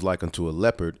saw was like unto a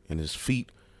leopard, and his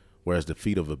feet were as the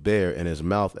feet of a bear, and his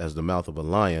mouth as the mouth of a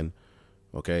lion.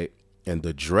 Okay, and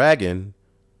the dragon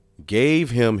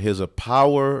gave him his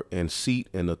power and seat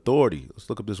and authority. Let's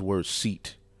look up this word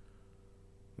seat.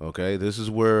 Okay, this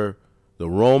is where the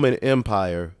Roman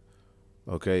Empire,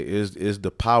 okay, is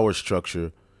the power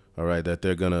structure, all right, that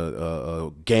they're going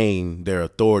to gain their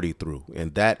authority through.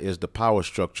 And that is the power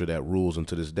structure that rules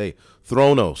unto this day.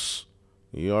 Thronos.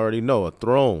 You already know, a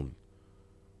throne.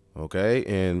 Okay,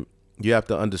 and you have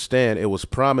to understand it was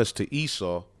promised to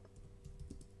Esau.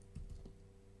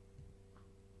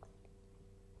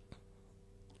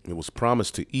 It was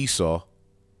promised to Esau.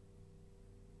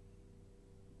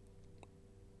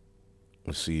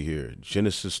 Let's see here.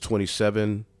 Genesis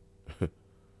 27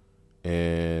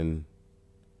 and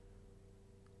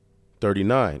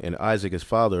 39. And Isaac, his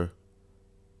father,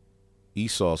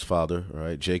 Esau's father, all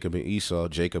right, Jacob and Esau,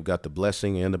 Jacob got the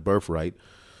blessing and the birthright,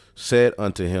 said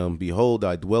unto him, behold,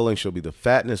 thy dwelling shall be the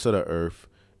fatness of the earth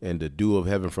and the dew of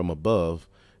heaven from above,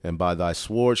 and by thy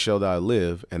sword shall thou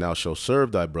live, and thou shalt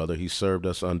serve thy brother. He served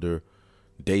us under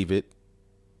David,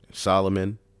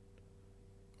 Solomon,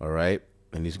 all right?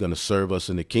 And he's going to serve us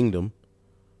in the kingdom,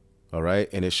 all right?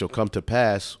 And it shall come to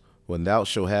pass, when thou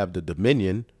shalt have the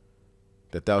dominion,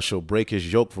 that thou shalt break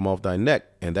his yoke from off thy neck.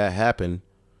 And that happened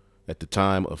at the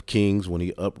time of kings, when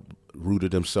he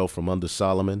uprooted himself from under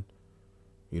Solomon,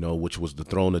 you know, which was the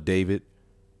throne of David.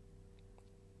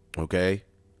 Okay.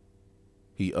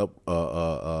 He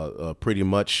pretty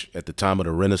much at the time of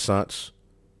the Renaissance.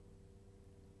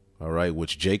 All right.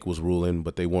 Which Jake was ruling,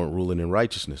 but they weren't ruling in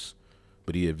righteousness.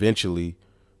 But he eventually,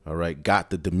 all right,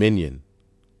 got the dominion.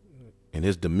 And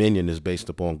his dominion is based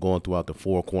upon going throughout the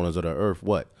four corners of the earth.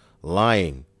 What?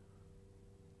 Lying.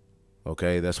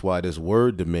 Okay. That's why this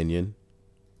word dominion.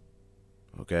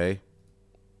 Okay.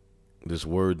 This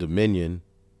word dominion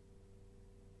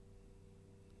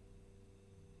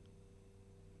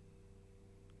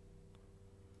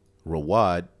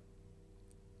Rawad,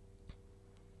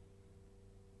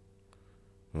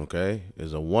 okay,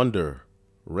 is a wonder,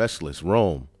 restless,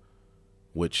 roam,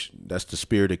 which that's the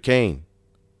spirit of Cain,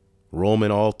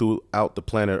 roaming all throughout the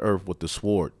planet Earth with the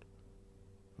sword.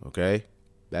 Okay,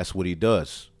 that's what he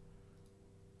does.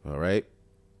 All right.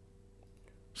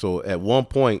 So at one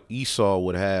point, Esau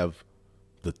would have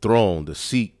the throne, the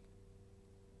seat.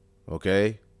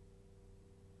 Okay,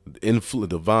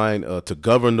 divine to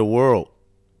govern the world.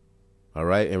 All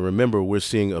right. And remember, we're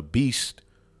seeing a beast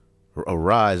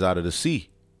arise out of the sea.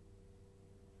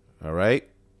 All right.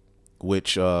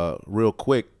 Which, real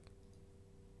quick,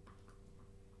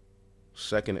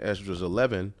 2nd Esdras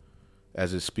 11,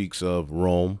 as it speaks of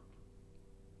Rome.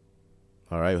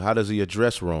 All right. How does he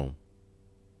address Rome?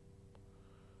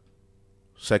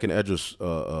 2nd Esdras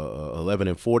 11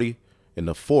 and 40. And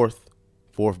the fourth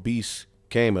beast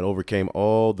came and overcame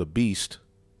all the beast.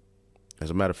 As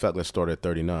a matter of fact, let's start at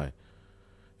 39.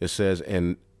 It says,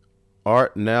 and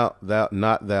art now thou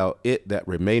not thou it that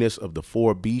remainest of the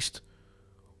four beasts,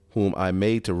 whom I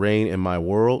made to reign in my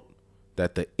world,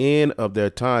 that the end of their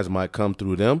times might come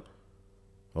through them.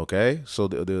 Okay, so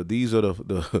these are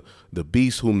the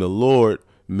beasts whom the Lord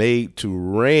made to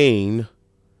reign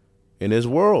in his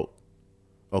world.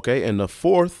 Okay, and the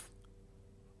fourth,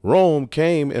 Rome,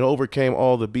 came and overcame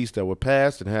all the beasts that were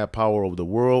past and had power over the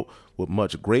world with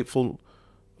much grateful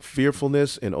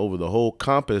fearfulness and over the whole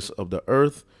compass of the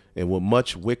earth, and with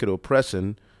much wicked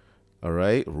oppression, all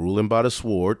right, ruling by the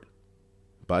sword,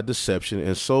 by deception,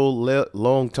 and so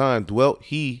long time dwelt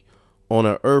he on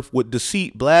the earth with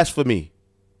deceit, blasphemy.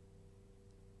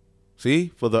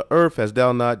 See, for the earth hast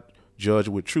thou not judged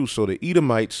with truth. So the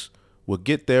Edomites will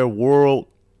get their world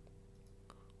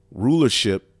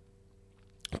rulership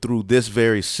through this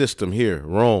very system here,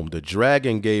 Rome. The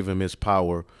dragon gave him his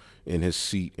power and his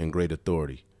seat and great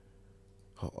authority.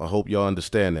 I hope y'all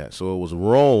understand that. So it was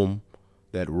Rome,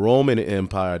 that Roman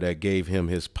Empire, that gave him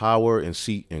his power and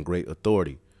seat and great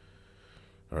authority.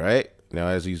 All right. Now,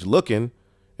 as he's looking,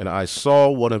 and I saw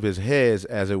one of his heads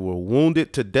as it were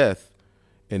wounded to death,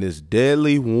 and his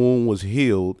deadly wound was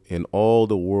healed, and all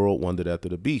the world wondered after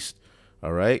the beast.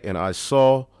 All right. And I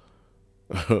saw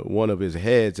one of his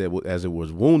heads as it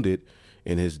was wounded,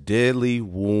 and his deadly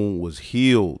wound was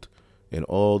healed, and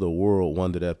all the world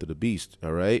wondered after the beast.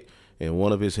 All right. And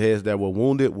one of his heads that were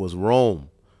wounded was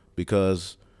Rome,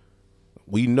 because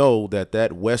we know that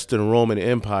that Western Roman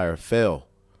Empire fell,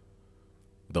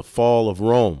 the fall of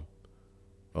Rome.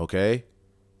 Okay.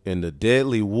 And the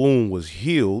deadly wound was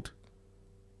healed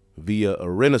via a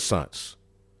renaissance.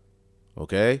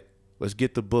 Okay. Let's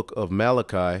get the book of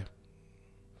Malachi,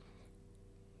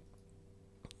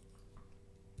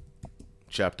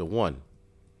 chapter 1.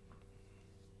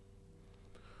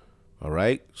 All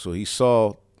right. So he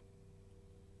saw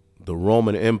the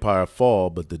Roman Empire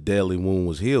fall, but the deadly wound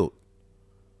was healed.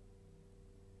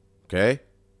 Okay.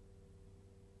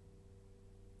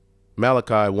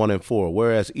 Malachi 1 and 4.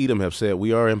 Whereas Edom have said,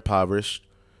 we are impoverished,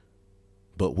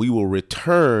 but we will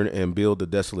return and build the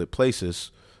desolate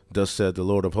places. Thus said the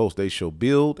Lord of hosts, they shall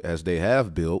build as they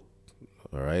have built.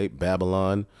 All right.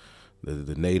 Babylon,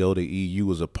 the NATO, the EU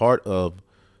was a part of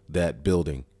that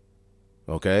building.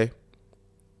 Okay.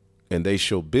 And they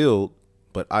shall build,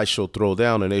 but I shall throw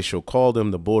down, and they shall call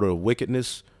them the border of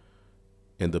wickedness,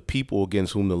 and the people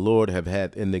against whom the Lord have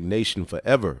had indignation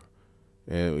forever.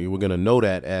 And we're going to know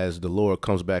that as the Lord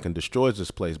comes back and destroys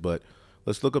this place. But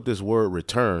let's look up this word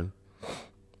return.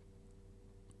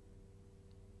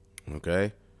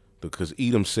 Okay. Because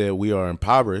Edom said we are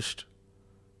impoverished,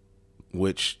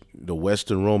 which the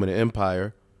Western Roman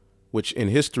Empire, which in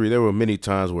history, there were many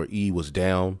times where E was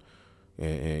down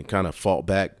and kind of fought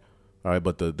back. All right,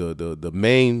 but the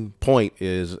main point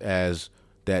is as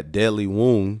that deadly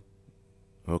wound,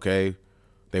 okay,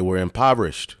 they were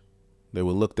impoverished. They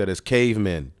were looked at as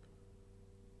cavemen.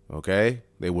 Okay?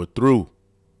 They were through.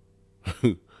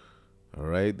 All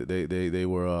right? They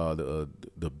were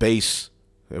the base.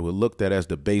 They were looked at as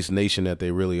the base nation that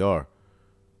they really are.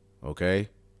 Okay?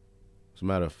 As a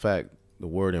matter of fact, the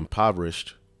word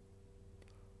impoverished,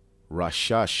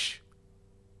 rashash,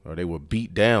 or they were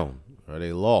beat down, or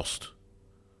they lost.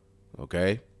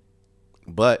 Okay?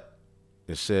 But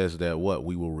it says that what?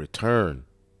 We will return.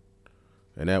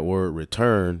 And that word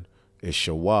return is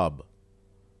shawab.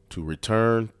 To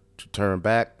return, to turn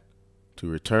back, to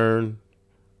return.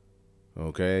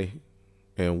 Okay?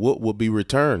 And what will be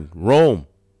returned? Rome.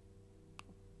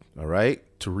 All right?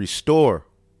 To restore.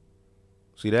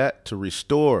 See that? To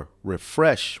restore,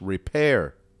 refresh,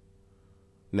 repair.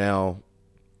 Now,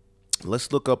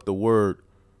 let's look up the word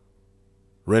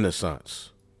Renaissance.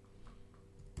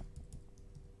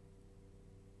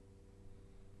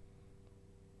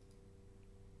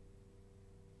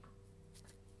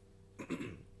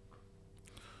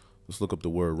 Let's look up the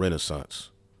word Renaissance.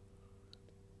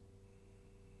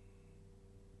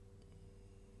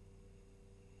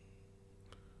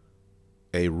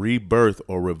 A rebirth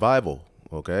or revival,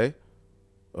 okay?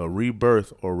 A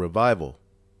rebirth or revival,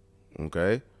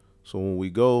 okay? So when we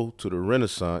go to the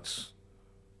Renaissance,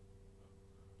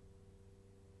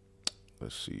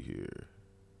 let's see here.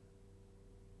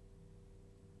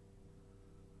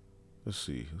 Let's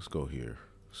go here.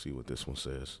 See what this one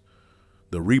says.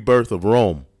 The rebirth of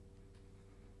Rome.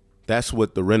 That's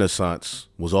what the Renaissance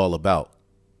was all about.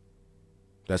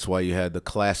 That's why you had the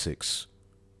classics.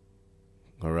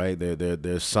 All right,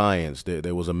 there's science.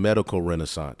 There was a medical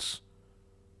renaissance.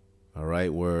 All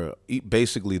right, where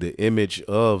basically the image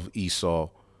of Esau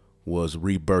was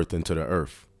rebirthed into the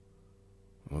earth.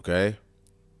 Okay,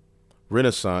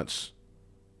 Renaissance.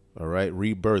 All right,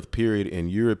 rebirth period in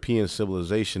European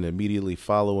civilization immediately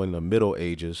following the Middle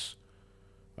Ages.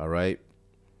 All right,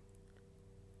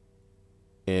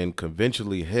 and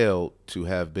conventionally held to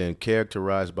have been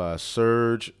characterized by a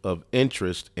surge of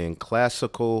interest in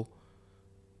classical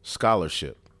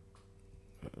scholarship.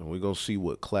 And we're going to see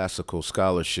what classical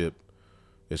scholarship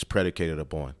is predicated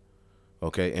upon.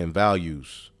 Okay, and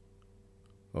values.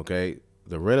 Okay,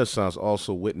 the Renaissance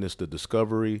also witnessed the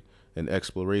discovery and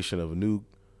exploration of new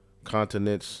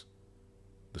continents,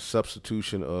 the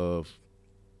substitution of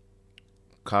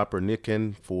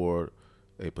Copernican for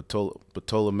a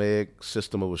Ptolemaic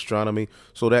system of astronomy.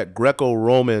 So that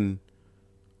Greco-Roman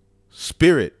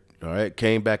spirit, all right,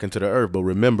 came back into the earth. But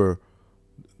remember,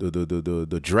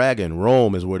 the dragon,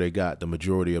 Rome, is where they got the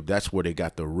majority of, that's where they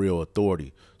got the real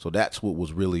authority. So that's what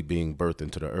was really being birthed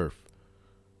into the earth.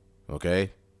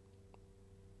 Okay?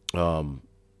 There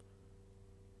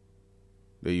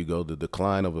you go. The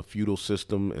decline of a feudal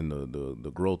system and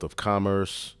the growth of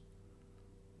commerce.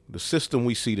 The system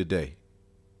we see today.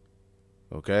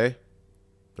 Okay?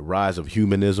 The rise of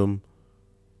humanism,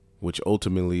 which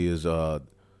ultimately is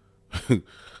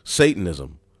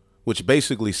Satanism, which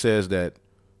basically says that,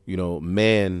 you know,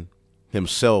 man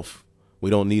himself,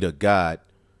 we don't need a God.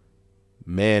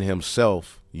 Man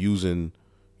himself using,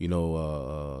 you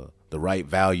know, the right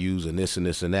values and this and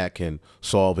this and that can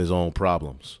solve his own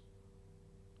problems.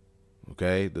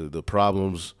 Okay? The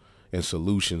problems and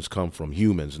solutions come from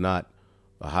humans, not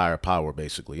a higher power,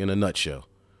 basically, in a nutshell.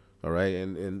 All right?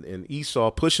 And Esau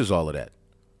pushes all of that.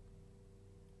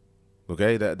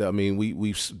 Okay? That I mean,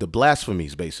 we've the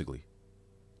blasphemies, basically.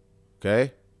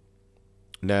 Okay?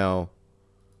 Now,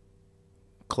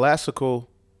 classical,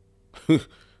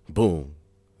 boom,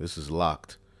 this is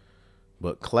locked.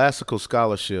 But classical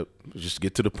scholarship, just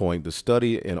get to the point, the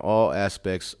study in all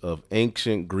aspects of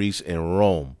ancient Greece and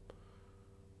Rome.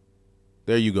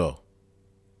 There you go.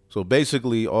 So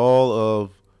basically all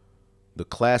of the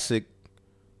classic,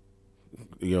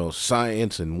 you know,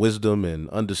 science and wisdom and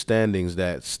understandings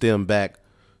that stem back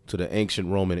to the ancient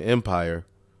Roman Empire,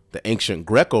 the ancient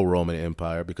Greco-Roman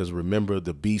Empire, because remember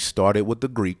the beast started with the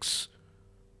Greeks,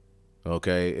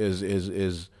 okay,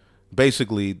 is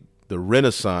basically the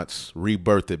Renaissance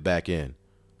rebirthed it back in.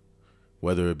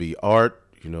 Whether it be art,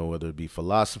 you know, whether it be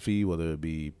philosophy, whether it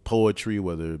be poetry,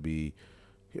 whether it be,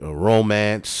 you know,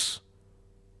 romance,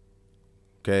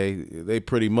 okay, they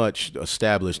pretty much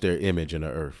established their image in the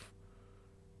earth,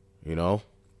 you know,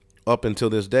 up until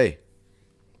this day.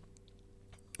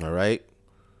 All right.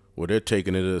 Well, they're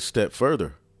taking it a step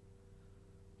further.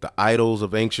 The idols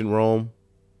of ancient Rome.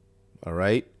 All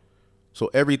right. So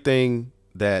everything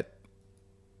that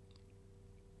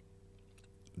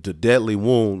the deadly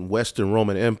wound Western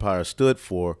Roman Empire stood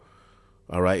for,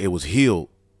 All right. It was healed.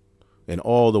 And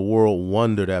all the world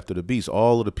wondered after the beast.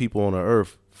 All of the people on the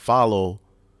earth follow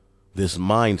this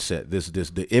mindset,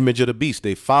 the image of the beast.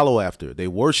 They follow after it. They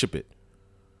worship it.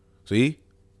 See?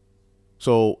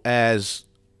 So as,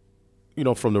 you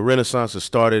know, from the Renaissance, it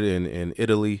started in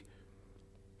Italy.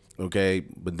 Okay.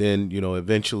 But then, you know,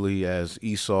 eventually as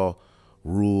Esau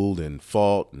ruled and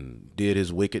fought and did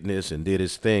his wickedness and did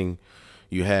his thing,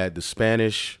 you had the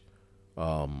Spanish,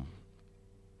 you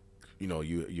know,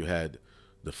 you had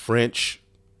the French,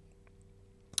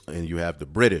 and you have the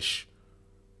British.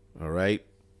 All right.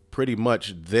 Pretty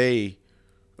much they,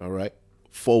 all right,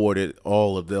 forwarded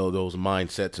all of those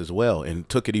mindsets as well and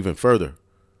took it even further.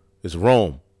 It's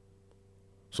Rome.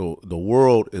 So the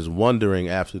world is wandering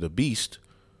after the beast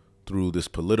through this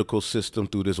political system,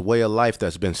 through this way of life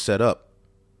that's been set up,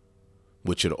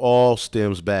 which it all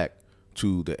stems back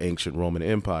to the ancient Roman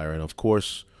Empire. And of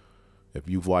course, if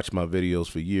you've watched my videos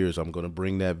for years, I'm going to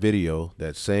bring that video,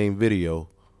 that same video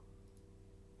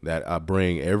that I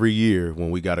bring every year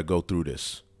when we got to go through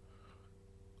this.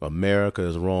 America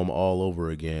is Rome all over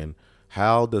again.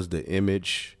 How does the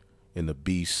image in the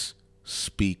beast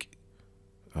speak?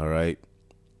 All right.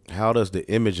 How does the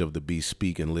image of the beast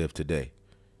speak and live today?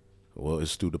 Well,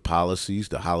 it's through the policies,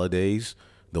 the holidays,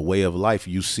 the way of life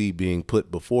you see being put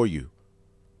before you.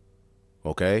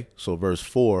 Okay. So verse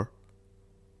 4,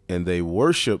 and they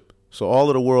worship. So all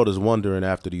of the world is wondering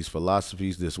after these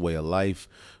philosophies, this way of life,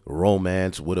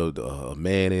 romance, what a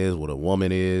man is, what a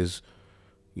woman is,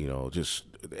 you know, just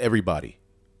everybody,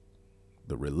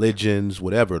 the religions,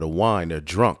 whatever, the wine, they're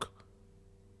drunk.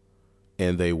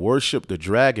 And they worship the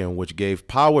dragon, which gave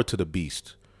power to the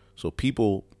beast. So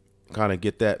people kind of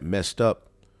get that messed up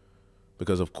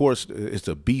because, of course, it's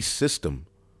a beast system.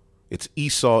 It's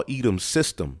Esau Edom's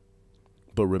system.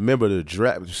 But remember, the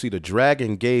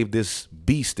dragon gave this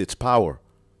beast its power.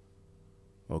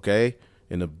 Okay.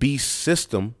 And the beast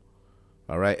system,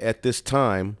 all right, at this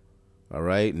time, all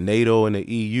right, NATO and the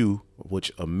EU,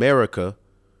 which America,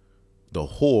 the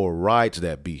whore rides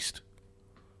that beast.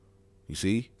 You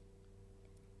see?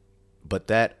 But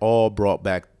that all brought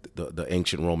back the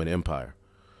ancient Roman Empire.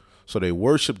 So they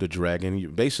worship the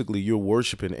dragon. Basically, you're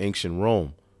worshiping ancient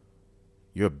Rome.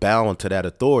 You're bound to that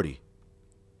authority.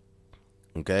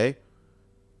 Okay?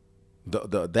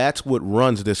 That's what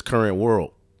runs this current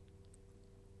world.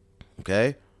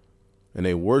 Okay? And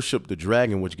they worship the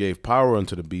dragon, which gave power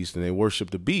unto the beast, and they worship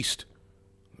the beast.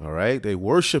 All right? They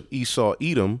worship Esau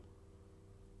Edom.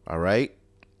 All right?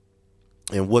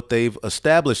 And what they've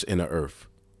established in the earth.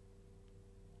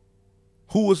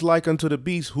 Who is like unto the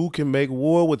beast? Who can make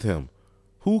war with him?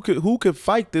 Who could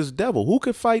fight this devil? Who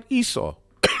could fight Esau?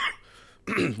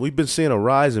 We've been seeing a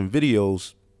rise in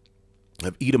videos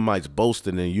of Edomites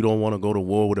boasting, and you don't want to go to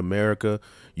war with America.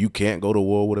 You can't go to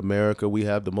war with America. We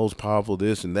have the most powerful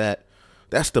this and that.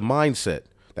 That's the mindset.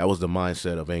 That was the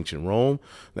mindset of ancient Rome.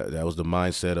 That was the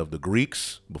mindset of the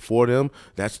Greeks before them.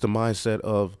 That's the mindset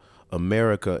of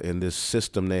America in this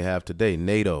system they have today.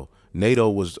 NATO. NATO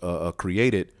was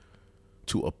created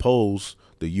to oppose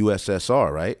the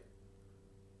USSR, right?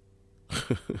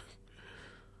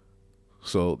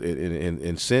 So,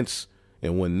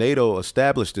 and when NATO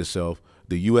established itself,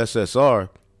 the USSR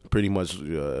pretty much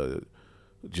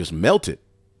just melted.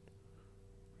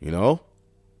 You know,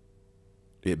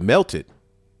 it melted.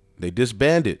 They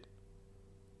disbanded.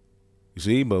 You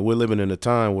see, but we're living in a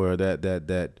time where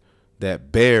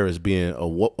that bear is being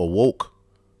awoke,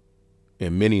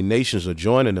 and many nations are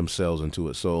joining themselves into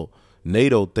it. So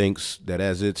NATO thinks that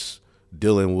as it's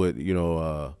dealing with, you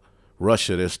know,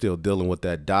 Russia, they're still dealing with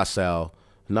that docile.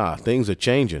 Nah, things are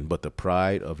changing, but the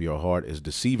pride of your heart is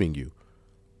deceiving you.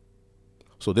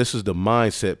 So this is the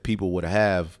mindset people would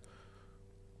have,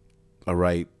 all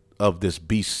right, of this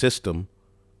beast system,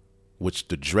 which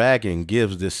the dragon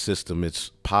gives this system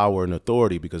its power and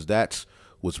authority, because that's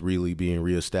what's really being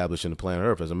reestablished in the planet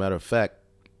Earth. As a matter of fact,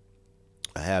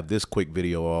 I have this quick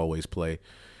video I always play.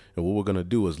 And what we're going to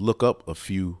do is look up a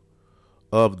few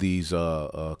of these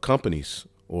companies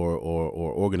or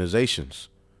organizations.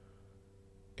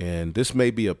 And this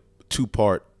may be a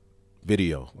two-part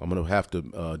video. I'm going to have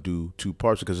to do two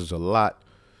parts because there's a lot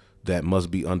that must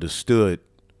be understood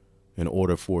in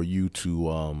order for you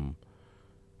to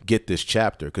get this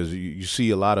chapter. Because you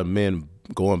see a lot of men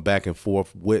going back and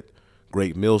forth with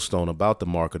Great Millstone about the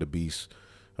mark of the beast.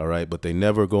 All right. But they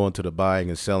never go into the buying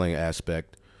and selling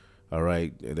aspect. All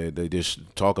right. They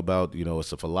just talk about, you know,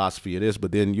 it's a philosophy of this.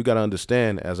 But then you got to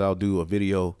understand, as I'll do a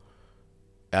video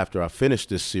after I finish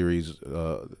this series,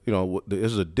 you know,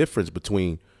 there's a difference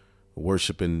between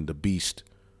worshiping the beast,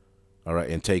 all right,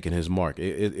 and taking his mark.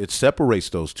 It separates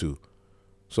those two.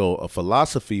 So a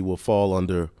philosophy will fall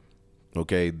under,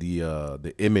 okay,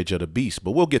 the image of the beast,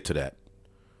 but we'll get to that.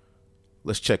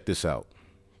 Let's check this out.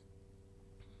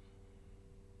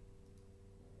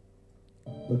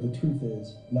 But the truth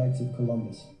is, Knights of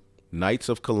Columbus. Knights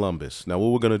of Columbus. Now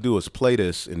what we're going to do is play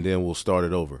this and then we'll start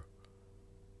it over.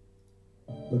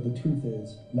 But the truth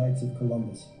is, Knights of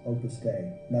Columbus, Opus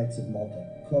Dei, Knights of Malta,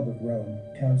 Club of Rome,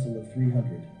 Council of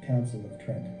 300, Council of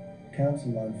Trent,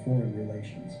 Council on Foreign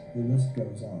Relations, the list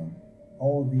goes on.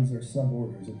 All of these are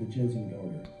suborders of the Jesuit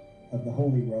order, of the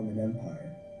Holy Roman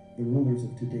Empire, the rulers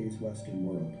of today's Western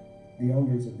world, the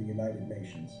owners of the United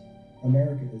Nations.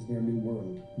 America is their new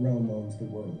world. Rome owns the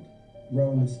world.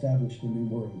 Rome established the new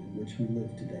world in which we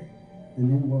live today. The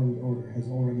new world order has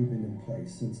already been in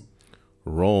place since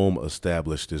Rome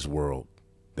established this world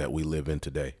that we live in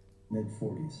today.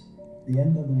 mid-40s. The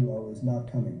NWO is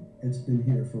not coming. It's been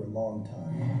here for a long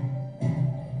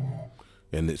time.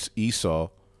 And it's Esau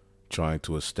trying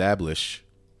to establish,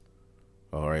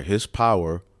 all right, his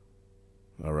power,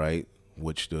 all right,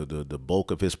 which the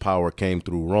bulk of his power came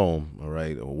through Rome, all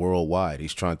right, worldwide.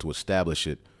 He's trying to establish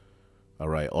it, all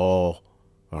right, all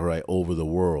right, over the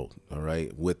world, all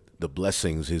right, with the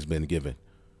blessings he's been given,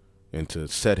 and to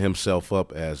set himself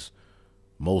up as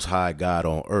most high God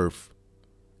on earth,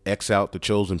 X out the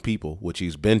chosen people, which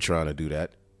he's been trying to do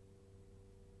that,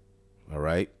 all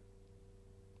right,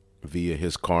 via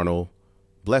his carnal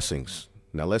blessings.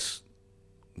 Now let's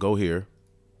go here.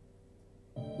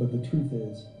 But the truth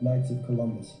is, Knights of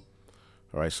Columbus.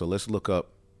 All right, so let's look up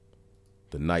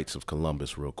the Knights of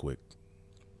Columbus real quick.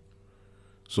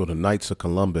 So the Knights of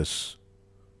Columbus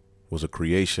was a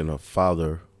creation of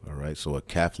Father, all right, so a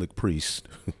Catholic priest,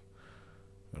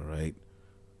 all right,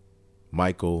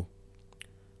 Michael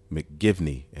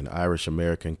McGivney, an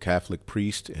Irish-American Catholic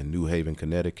priest in New Haven,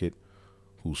 Connecticut,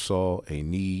 who saw a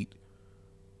need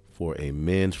for a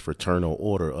men's fraternal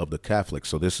order of the Catholics.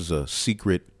 So this is a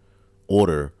secret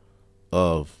order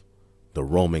of the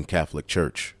Roman Catholic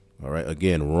Church. All right.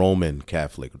 Again, Roman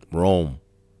Catholic, Rome.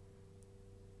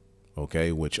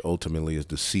 Okay. Which ultimately is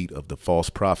the seat of the false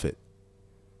prophet.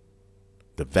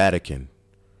 The Vatican,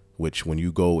 which when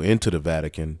you go into the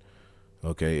Vatican,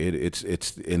 okay, it's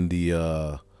in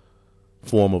the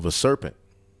form of a serpent.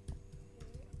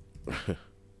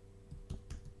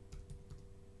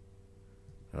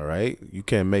 All right. You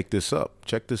can't make this up.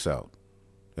 Check this out.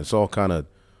 It's all kind of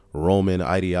Roman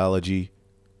ideology.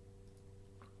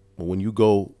 But when you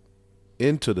go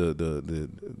into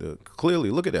the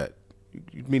clearly, look at that.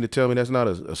 You mean to tell me that's not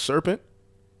a serpent?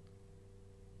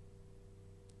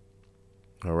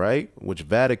 All right. Which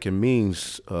Vatican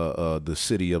means the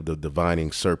city of the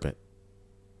divining serpent.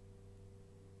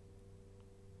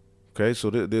 Okay. So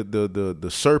the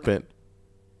serpent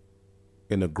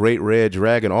and the great red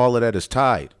dragon, all of that is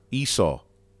tied. Esau.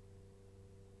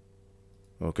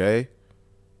 Okay.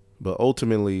 But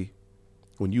ultimately,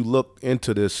 when you look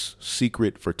into this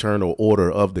secret fraternal order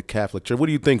of the Catholic Church, what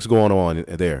do you think's going on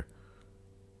there?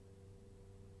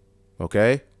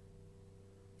 Okay.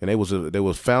 And they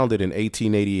was founded in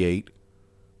 1888,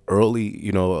 early,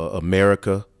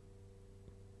 America,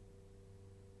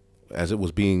 as it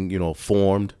was being,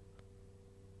 formed.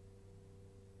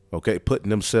 Okay, putting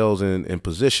themselves in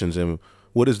positions. And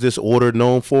what is this order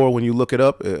known for when you look it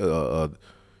up?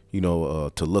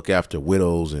 To look after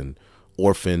widows and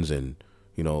orphans and,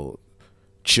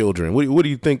 children. What do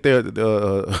you think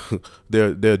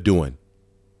they're doing?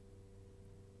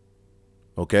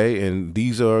 Okay, and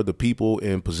these are the people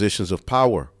in positions of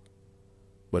power.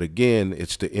 But again,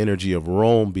 it's the energy of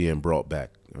Rome being brought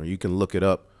back. Or you can look it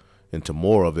up into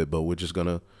more of it, but we're just going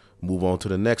to move on to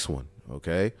the next one,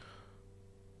 okay?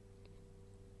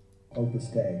 Opus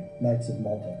Dei, Knights of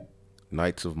Malta.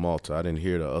 Knights of Malta. I didn't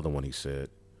hear the other one he said.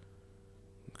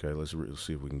 Okay, let's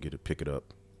see if we can pick it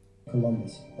up.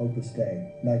 Columbus, Opus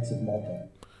Dei, Knights of Malta.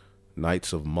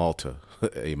 Knights of Malta,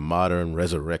 a modern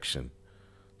resurrection.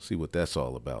 See what that's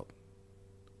all about.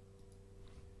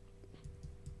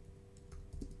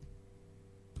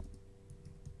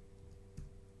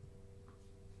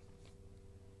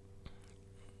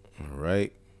 All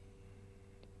right.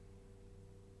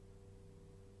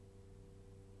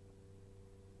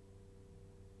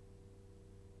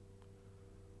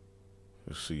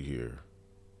 Let's see here.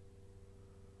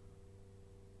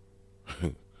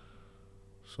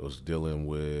 So it's dealing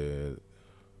with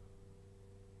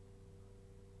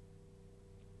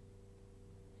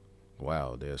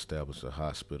wow, they established a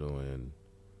hospital in,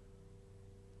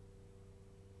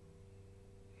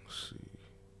 let's see.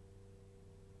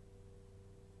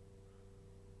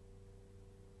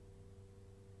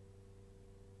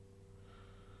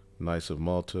 Knights of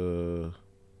Malta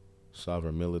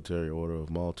Sovereign Military Order of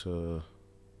Malta.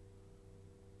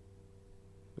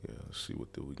 Yeah, let's see what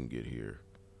we can get here.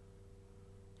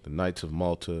 The Knights of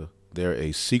Malta, they're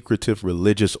a secretive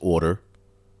religious order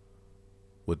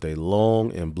with a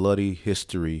long and bloody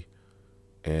history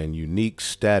and unique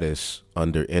status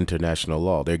under international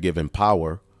law. They're given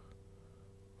power,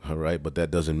 all right, but that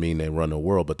doesn't mean they run the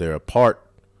world, but they're a part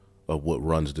of what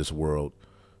runs this world.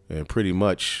 And pretty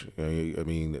much, I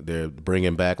mean, they're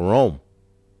bringing back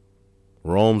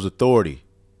Rome's authority,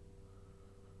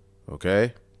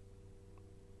 okay?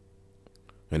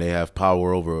 And they have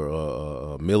power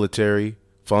over military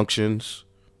functions,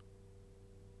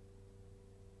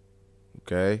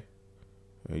 okay?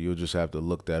 And you'll just have to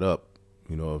look that up,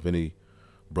 you know, if any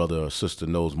brother or sister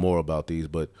knows more about these.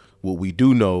 But what we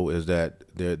do know is that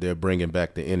they're bringing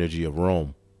back the energy of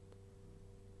Rome,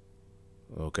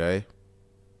 okay?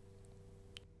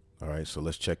 All right, so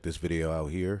let's check this video out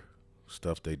here.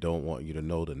 Stuff they don't want you to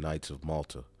know, the Knights of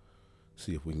Malta.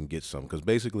 See if we can get some, because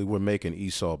basically we're making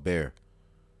Esau bear.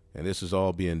 And this is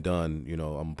all being done, you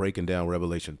know, I'm breaking down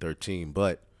Revelation 13,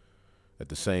 but at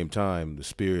the same time, the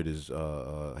Spirit is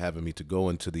having me to go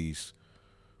into these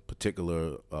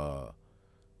particular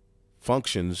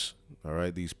functions, all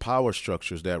right, these power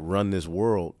structures that run this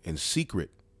world in secret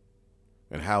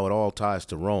and how it all ties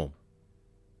to Rome.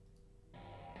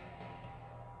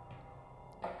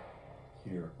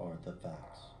 Here are the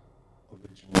facts.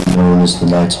 Originally known as the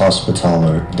Knights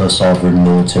Hospitaller, the Sovereign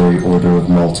Military Order of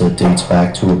Malta dates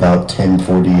back to about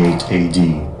 1048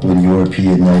 AD, when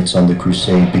European knights on the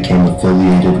Crusade became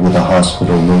affiliated with a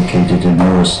hospital located in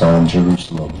Muristan,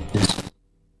 Jerusalem.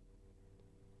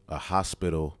 A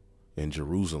hospital in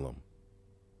Jerusalem.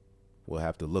 We'll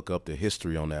have to look up the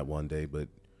history on that one day, but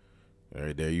all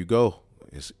right, there you go.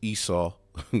 It's Esau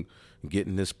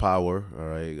getting this power, all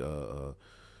right,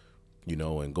 you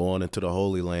know, and going into the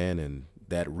Holy Land and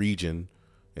that region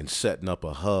and setting up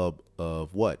a hub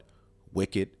of what?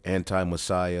 Wicked,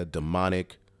 anti-Messiah,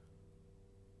 demonic,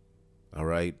 all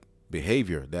right,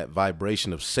 behavior. That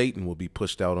vibration of Satan will be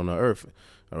pushed out on the earth,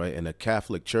 all right, and the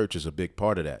Catholic Church is a big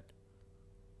part of that.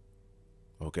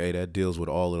 Okay, that deals with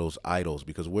all of those idols,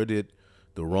 because where did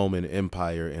the Roman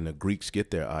Empire and the Greeks get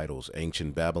their idols?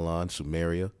 Ancient Babylon,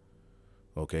 Sumeria,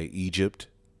 okay, Egypt,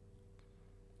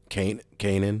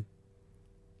 Canaan.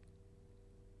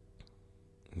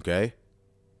 Okay,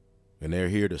 and they're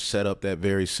here to set up that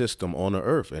very system on the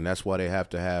earth, and that's why they have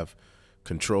to have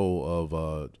control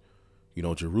of, you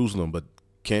know, Jerusalem. But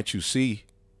can't you see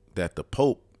that the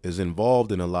Pope is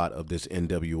involved in a lot of this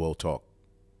NWO talk?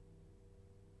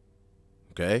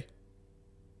 Okay.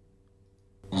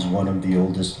 Is one of the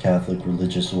oldest Catholic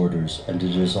religious orders, and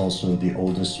it is also the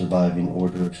oldest surviving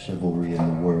order of chivalry in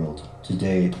the world.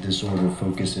 Today, this order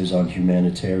focuses on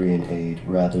humanitarian aid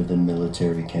rather than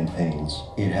military campaigns.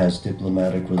 It has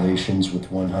diplomatic relations with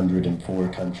 104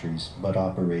 countries, but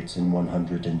operates in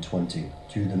 120.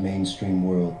 To the mainstream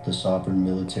world, the Sovereign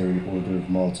Military Order of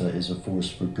Malta is a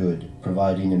force for good,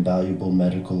 providing invaluable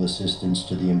medical assistance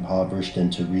to the impoverished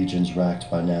and to regions racked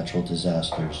by natural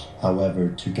disasters. However,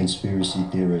 to conspiracy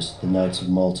theorists, the Knights of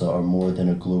Malta are more than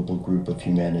a global group of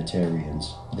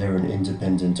humanitarians. They're an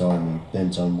independent army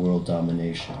bent on world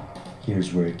domination.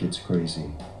 Here's where it gets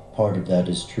crazy. Part of that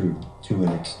is true, to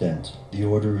an extent. The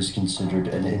order is considered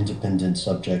an independent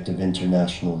subject of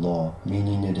international law,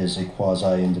 meaning it is a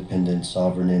quasi-independent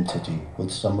sovereign entity,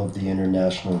 with some of the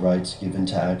international rights given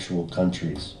to actual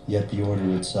countries. Yet the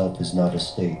order itself is not a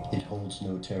state. It holds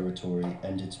no territory,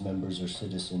 and its members are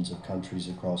citizens of countries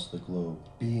across the globe.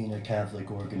 Being a Catholic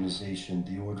organization,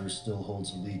 the order still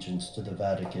holds allegiance to the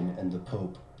Vatican and the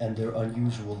Pope, and their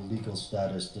unusual legal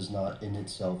status does not in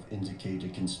itself indicate a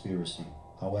conspiracy.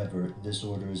 However, this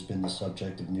order has been the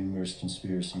subject of numerous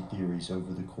conspiracy theories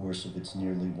over the course of its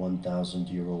nearly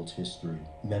 1,000-year-old history.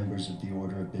 Members of the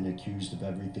order have been accused of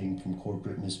everything from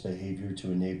corporate misbehavior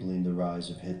to enabling the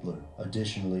rise of Hitler.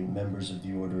 Additionally, members of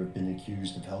the order have been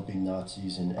accused of helping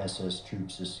Nazis and SS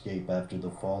troops escape after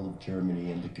the fall of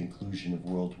Germany and the conclusion of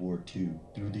World War II,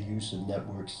 through the use of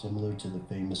networks similar to the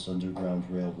famous Underground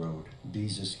Railroad.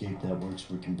 These escape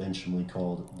networks were conventionally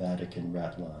called Vatican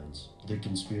rat lines. The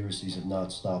conspiracies have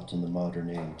not stopped in the modern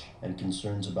age, and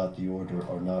concerns about the order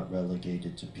are not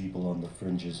relegated to people on the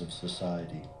fringes of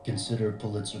society. Consider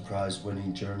Pulitzer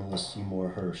Prize-winning journalist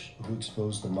Seymour Hersh, who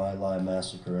exposed the My Lai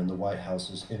massacre and the White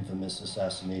House's infamous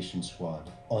assassination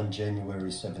squad. On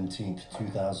January 17,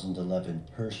 2011,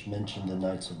 Hersh mentioned the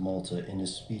Knights of Malta in a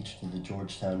speech to the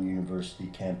Georgetown University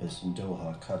campus in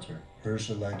Doha, Qatar. Hirsch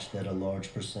alleged that a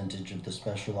large percentage of the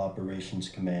Special Operations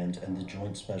Command and the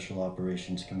Joint Special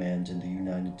Operations Command in the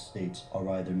United States are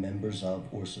either members of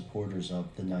or supporters of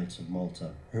the Knights of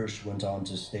Malta. Hirsch went on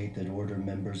to state that order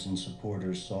members and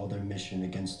supporters saw their mission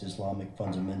against Islamic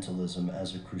fundamentalism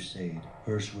as a crusade.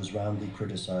 Hirsch was roundly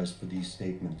criticized for these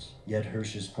statements. Yet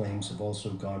Hirsch's claims have also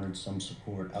garnered some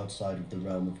support outside of the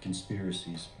realm of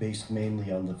conspiracies, based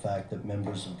mainly on the fact that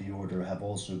members of the order have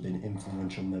also been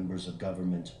influential members of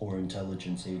government or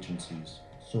intelligence agencies.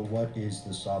 So what is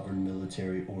the Sovereign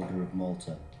Military Order of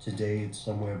Malta? Today it's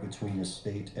somewhere between a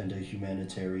state and a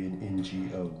humanitarian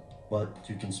NGO. But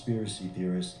to conspiracy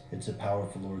theorists, it's a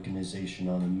powerful organization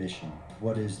on a mission.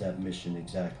 What is that mission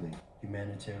exactly?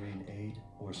 Humanitarian aid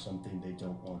or something they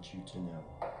don't want you to know?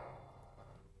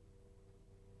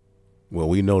 Well,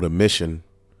 we know the mission,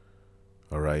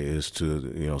 all right, is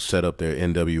to, set up their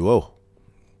NWO.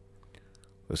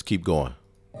 Let's keep going.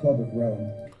 Club of Rome.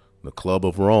 The Club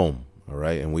of Rome, all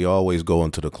right? And we always go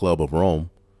into the Club of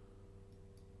Rome,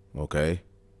 okay?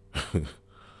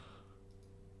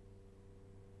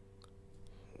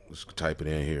 Let's type it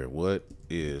in here. What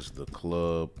is the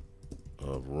Club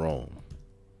of Rome?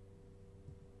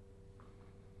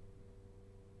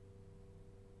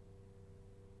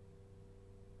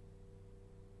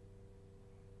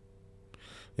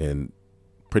 And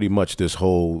pretty much this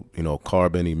whole,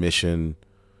 carbon emission,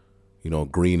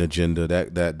 green agenda,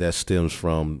 that stems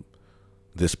from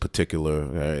this particular,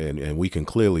 and we can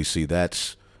clearly see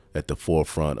that's at the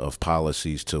forefront of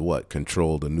policies to what?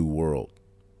 Control the new world.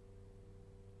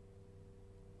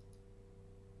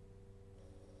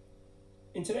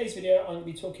 In today's video, I'm going to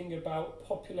be talking about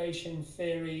population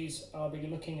theories. I'll be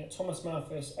looking at Thomas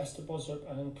Malthus, Esther Bostrup,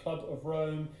 and Club of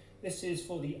Rome. This is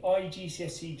for the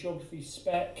IGCSE Geography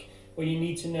spec, where you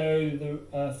need to know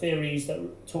the theories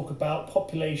that talk about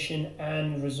population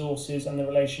and resources and the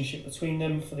relationship between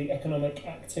them for the economic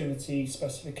activity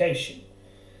specification.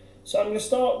 So I'm going to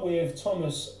start with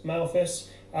Thomas Malthus.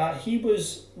 He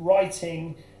was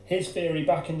writing his theory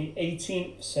back in the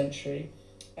 18th century,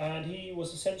 and he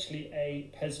was essentially a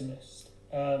pessimist.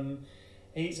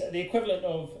 He's the equivalent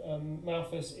of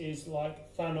Malthus is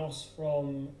like Thanos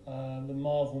from the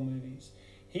Marvel movies.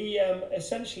 He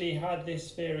essentially had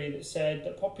this theory that said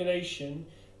that population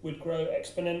would grow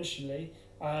exponentially,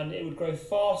 and it would grow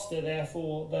faster,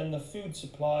 therefore, than the food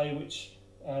supply, which,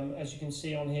 as you can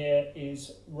see on here,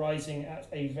 is rising at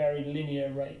a very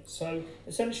linear rate. So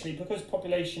essentially, because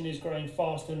population is growing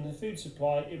faster than the food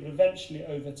supply, it would eventually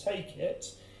overtake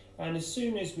it. And as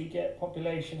soon as we get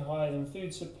population higher than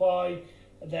food supply,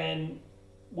 then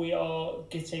we are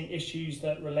getting issues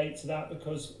that relate to that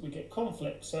because we get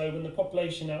conflict. So when the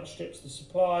population outstrips the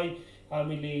supply,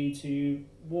 we lead to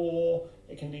war,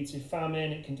 it can lead to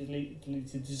famine, it can lead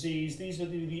to disease. These are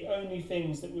the only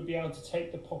things that would be able to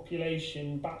take the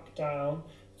population back down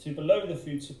to below the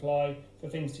food supply for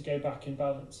things to go back in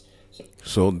balance.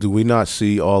 So do we not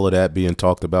see all of that being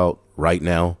talked about right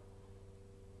now?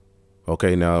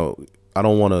 Okay, now, I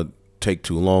don't want to take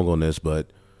too long on this, but,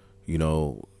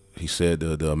 he said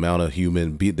the amount of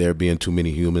there being too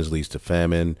many humans leads to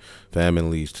famine. Famine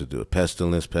leads to the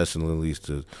pestilence. Pestilence leads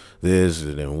to this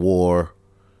and then war.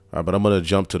 All right, but I'm going to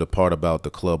jump to the part about the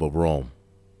Club of Rome.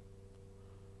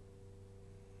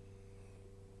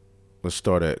 Let's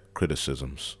start at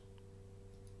criticisms.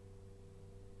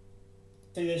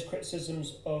 So there's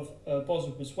criticisms of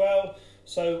Bostrup as well.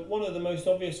 So one of the most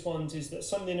obvious ones is that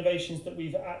some of the innovations that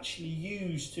we've actually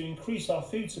used to increase our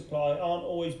food supply aren't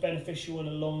always beneficial in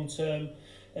the long term,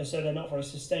 and so they're not very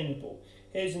sustainable.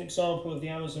 Here's an example of the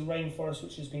Amazon rainforest,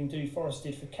 which has been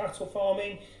deforested for cattle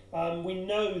farming. We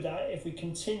know that if we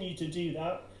continue to do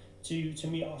that to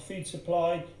meet our food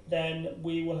supply, then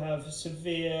we will have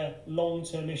severe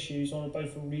long-term issues on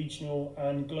both a regional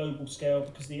and global scale,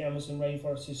 because the Amazon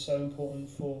rainforest is so important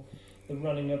for the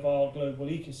running of our global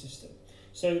ecosystem.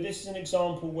 So this is an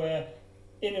example where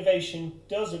innovation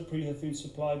does improve the food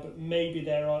supply, but maybe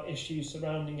there are issues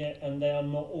surrounding it, and they are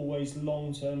not always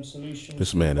long-term solutions.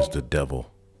 This man is the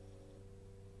devil.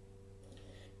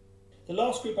 The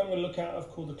last group I'm going to look at are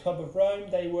called the Club of Rome.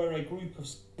 They were a group of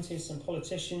scientists and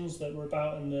politicians that were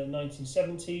about in the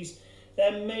 1970s.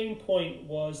 Their main point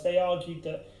was they argued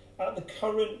that at the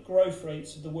current growth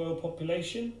rates of the world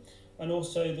population, and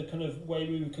also the kind of way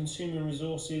we were consuming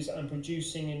resources and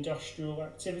producing industrial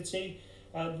activity,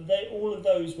 all of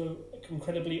those were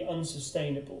incredibly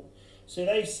unsustainable. So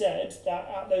they said that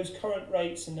at those current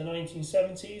rates in the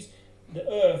 1970s, the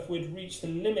Earth would reach the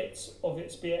limits of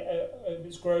its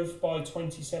growth by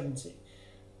 2070.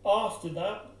 After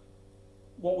that,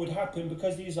 what would happen,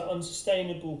 because these are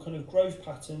unsustainable kind of growth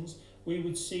patterns, we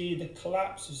would see the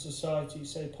collapse of society.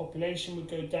 So population would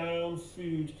go down,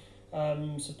 food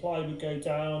supply would go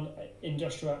down,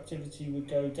 industrial activity would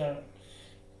go down.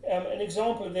 An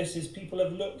example of this is people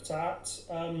have looked at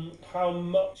how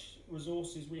much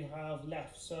resources we have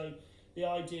left. So the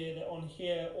idea that on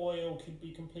here oil could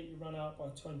be completely run out by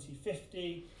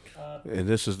 2050. And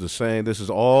this is the same. This is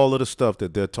all of the stuff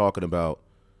that they're talking about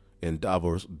in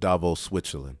Davos,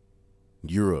 Switzerland,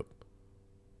 Europe,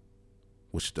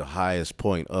 which is the highest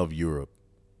point of Europe.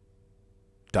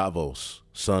 Davos,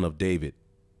 son of David.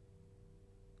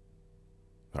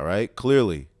 All right,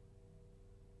 clearly,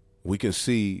 we can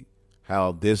see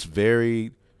how this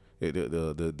very,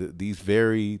 these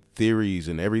very theories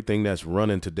and everything that's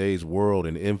running today's world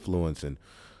and influence, and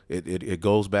it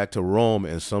goes back to Rome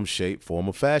in some shape, form,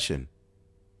 or fashion.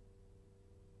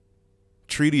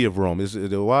 Treaty of Rome.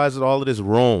 Why is it all of this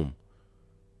Rome?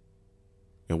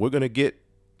 And we're going to get,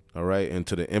 all right,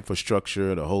 into the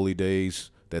infrastructure, the holy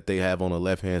days that they have on the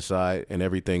left-hand side and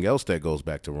everything else that goes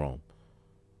back to Rome.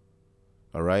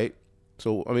 All right?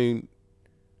 So, I mean,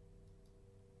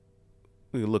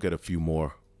 we can look at a few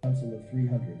more. Council of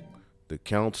 300. The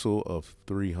Council of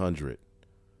 300,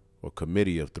 or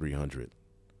Committee of 300.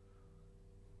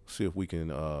 See if we can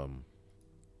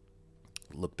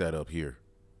look that up here.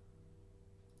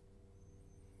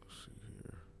 Let's see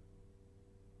here.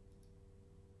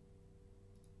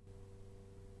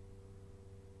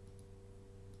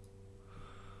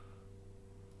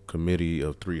 Committee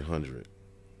of 300.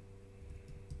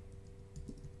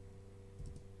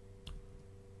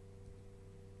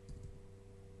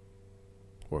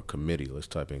 Or committee. Let's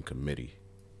type in committee.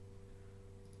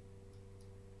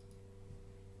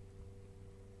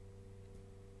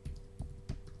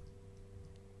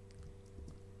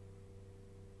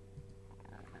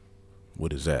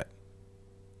 What is that?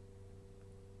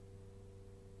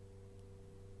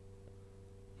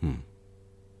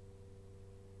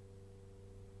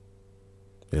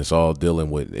 It's all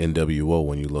dealing with NWO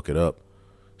when you look it up.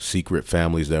 Secret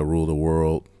families that rule the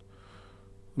world.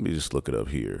 Let me just look it up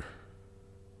here.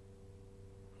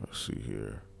 Let's see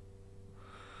here.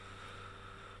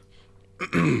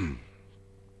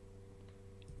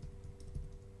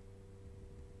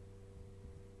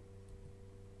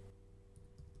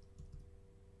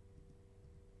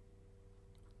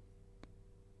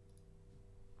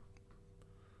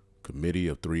 Committee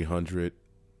of 300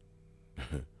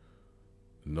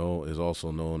 is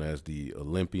also known as the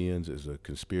Olympians, is a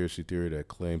conspiracy theory that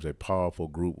claims a powerful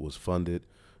group was funded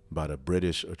by the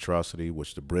British atrocity,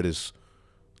 which the British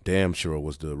damn sure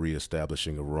was the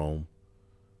reestablishing of Rome.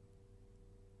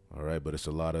 All right, but it's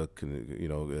a lot of, you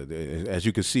know, as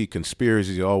you can see,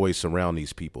 conspiracies always surround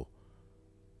these people.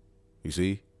 You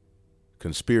see?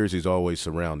 Conspiracies always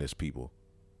surround these people.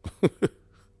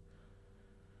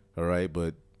 All right,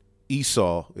 but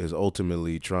Esau is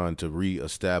ultimately trying to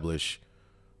reestablish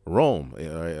Rome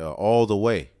all the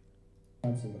way.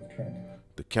 Council of Trent.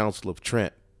 The Council of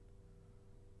Trent.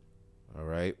 All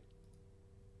right.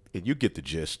 And you get the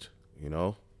gist, you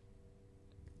know.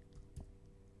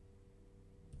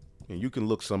 And you can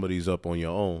look some of these up on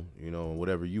your own, you know, and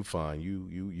whatever you find,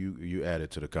 you add it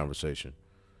to the conversation.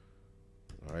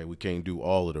 All right, we can't do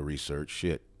all of the research.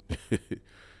 Shit.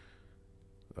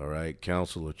 All right,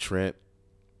 Council of Trent.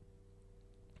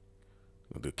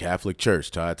 The Catholic Church,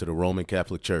 tied to the Roman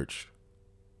Catholic Church.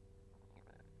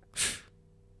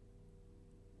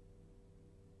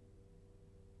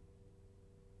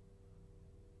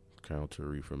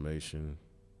 Counter-Reformation.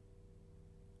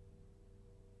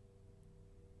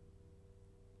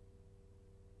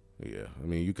 Yeah, I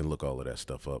mean, you can look all of that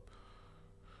stuff up.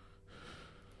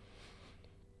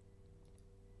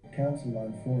 Council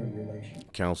on Foreign Relations.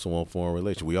 Council on Foreign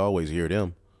Relations. We always hear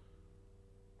them.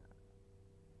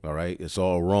 All right, it's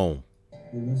all Rome.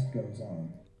 The list goes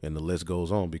on. And the list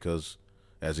goes on because,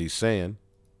 as he's saying,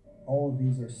 all of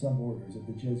these are suborders of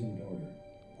the Jesuit order,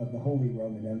 of the Holy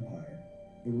Roman Empire,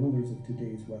 the rulers of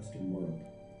today's Western world,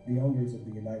 the owners of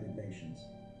the United Nations.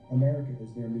 America is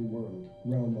their new world.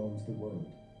 Rome owns the world.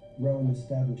 Rome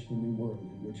established the new world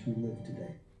in which we live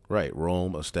today. Right,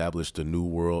 Rome established the new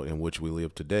world in which we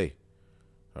live today.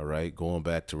 All right, going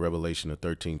back to Revelation, the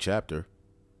 13th chapter.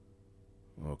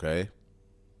 Okay.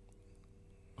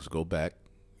 Let's go back.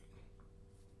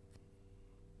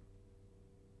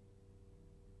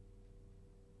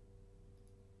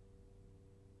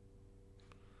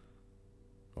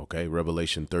 Okay,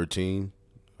 Revelation 13.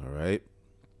 All right.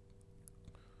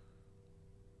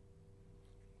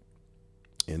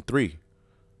 And 3.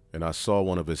 And I saw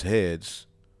one of his heads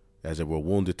as it were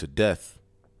wounded to death,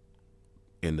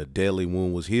 and the deadly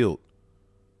wound was healed.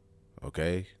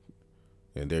 Okay.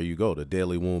 And there you go. The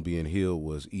deadly wound being healed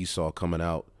was Esau coming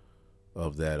out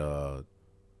of that,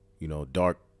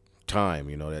 dark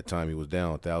time. That time he was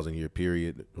down, 1,000-year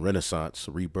period, Renaissance,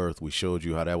 rebirth. We showed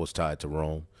you how that was tied to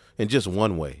Rome in just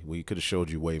one way. We could have showed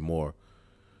you way more.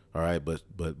 All right,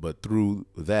 but through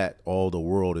that, all the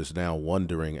world is now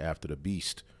wondering after the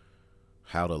beast,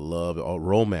 how to love,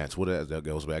 romance. That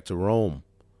goes back to Rome.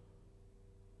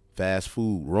 Fast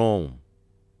food, Rome.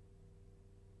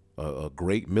 A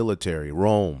great military,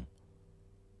 Rome.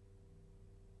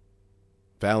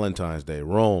 Valentine's Day,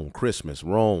 Rome. Christmas,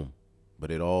 Rome.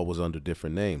 But it all was under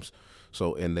different names.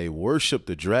 So, and they worshiped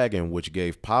the dragon, which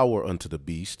gave power unto the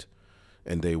beast,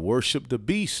 and they worshiped the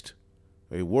beast.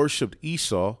 They worshiped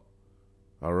Esau,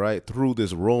 all right, through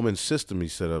this Roman system he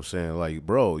set up, saying, like,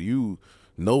 bro, you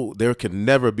know, there can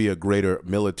never be a greater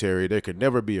military. There could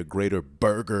never be a greater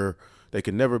burger. There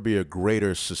can never be a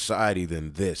greater society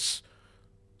than this,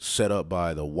 set up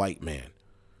by the white man,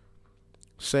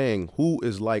 saying, who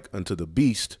is like unto the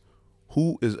beast,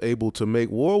 who is able to make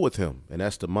war with him? And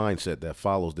that's the mindset that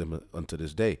follows them unto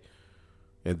this day.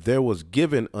 And there was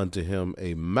given unto him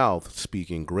a mouth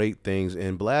speaking great things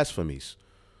and blasphemies.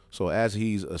 So as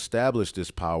he's established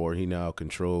this power, he now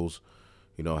controls,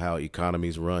 how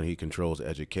economies run. He controls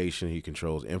education. He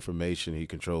controls information. He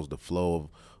controls the flow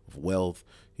of wealth.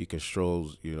 He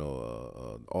controls,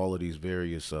 all of these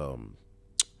various,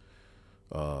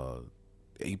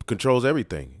 he controls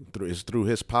everything. It's through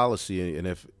his policy. And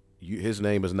if his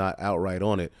name is not outright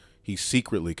on it, he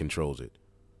secretly controls it.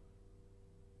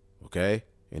 Okay?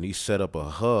 And he set up a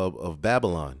hub of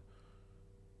Babylon.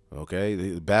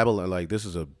 Okay? Babylon, like, this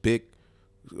is a big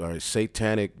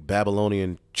satanic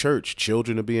Babylonian church.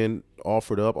 Children are being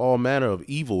offered up. All manner of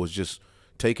evil is just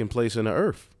taking place in the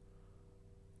earth.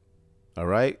 All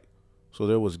right? So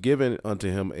there was given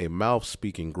unto him a mouth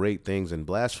speaking great things and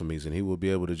blasphemies, and he will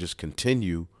be able to just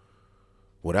continue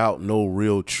without no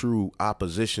real true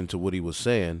opposition to what he was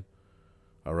saying.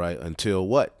 All right? Until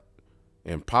what?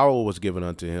 And power was given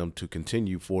unto him to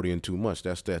continue 40 and 2 months.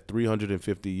 That's that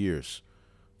 350 years.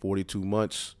 42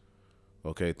 months,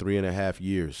 okay, 3.5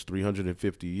 years,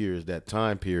 350 years, that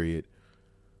time period,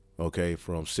 okay,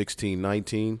 from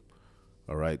 1619,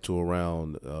 all right, to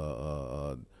around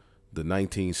the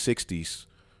 1960s,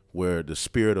 where the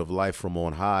spirit of life from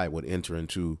on high would enter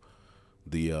into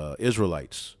the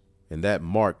Israelites, and that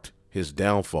marked his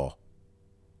downfall,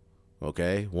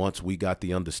 okay? Once we got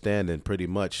the understanding, pretty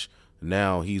much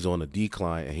now he's on a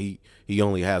decline, and he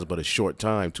only has but a short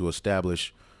time to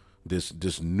establish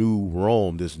this new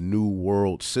Rome, this new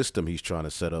world system he's trying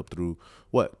to set up through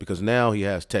what? Because now he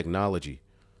has technology.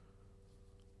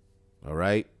 All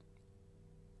right.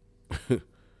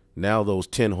 Now those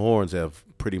 10 horns have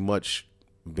pretty much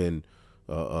been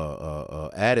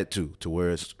added to where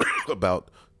it's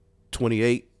about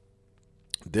 28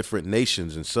 different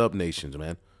nations and sub-nations,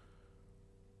 man,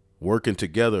 working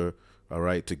together, all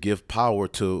right, to give power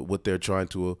to what they're trying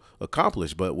to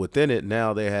accomplish. But within it,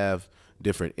 now they have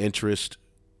different interests.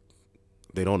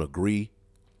 They don't agree,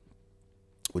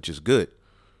 which is good.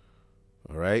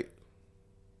 All right.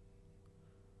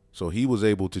 So he was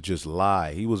able to just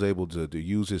lie. He was able to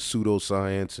use his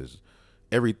pseudoscience,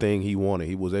 everything he wanted.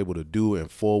 He was able to do and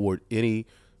forward any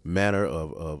manner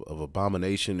of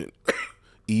abomination and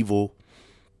evil.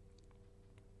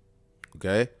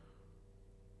 Okay.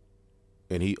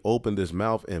 And he opened his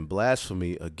mouth in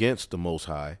blasphemy against the Most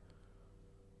High.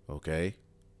 Okay.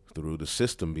 Through the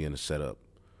system being set up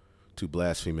to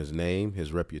blaspheme his name,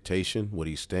 his reputation, what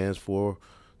he stands for,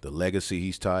 the legacy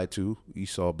he's tied to.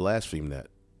 Esau blasphemed that.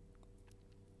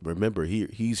 Remember,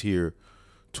 he's here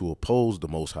to oppose the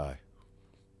Most High,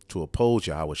 to oppose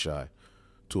Yahushua,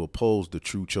 to oppose the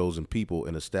true chosen people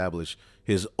and establish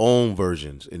his own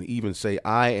versions and even say,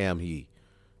 I am he.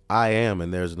 I am,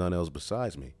 and there's none else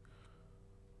besides me.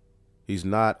 He's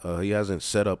not, he hasn't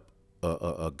set up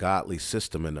a godly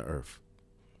system in the earth.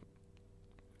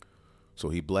 So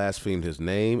he blasphemed his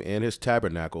name and his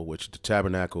tabernacle, which the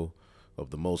tabernacle of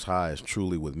the Most High is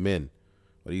truly with men.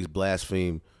 But he's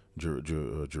blasphemed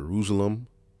Jerusalem.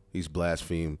 He's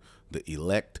blasphemed the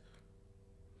elect.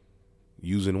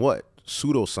 Using what?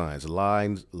 Pseudoscience,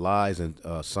 lies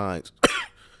and signs,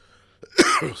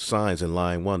 signs and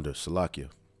lying wonders. Salakia.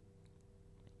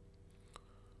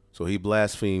 So he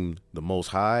blasphemed the Most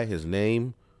High, his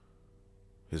name,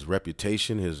 his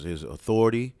reputation, his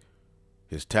authority,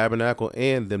 his tabernacle,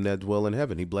 and them that dwell in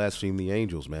heaven. He blasphemed the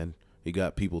angels, man. He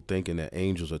got people thinking that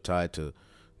angels are tied to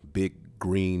big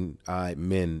green-eyed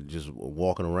men just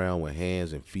walking around with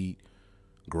hands and feet.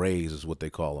 Grays is what they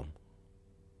call them.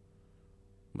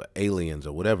 But aliens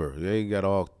or whatever. They ain't got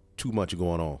all too much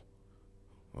going on.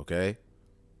 Okay?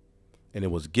 And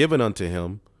it was given unto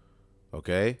him,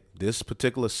 okay, this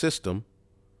particular system,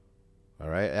 all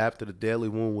right, after the deadly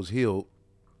wound was healed,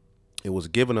 it was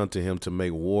given unto him to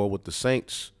make war with the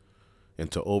saints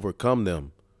and to overcome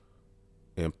them.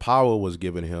 And power was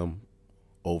given him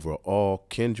over all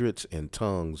kindreds and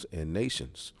tongues and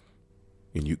nations.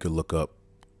 And you could look up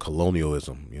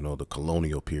colonialism, you know, the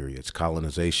colonial periods,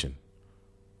 colonization,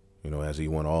 you know, as he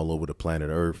went all over the planet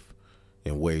Earth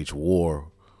and waged war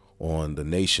on the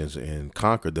nations and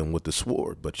conquered them with the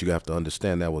sword. But you have to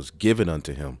understand that was given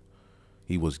unto him.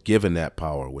 He was given that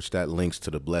power, which that links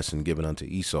to the blessing given unto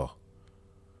Esau.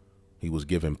 He was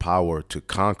given power to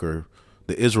conquer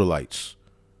the Israelites,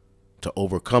 to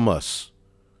overcome us.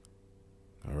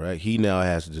 All right. He now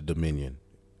has the dominion,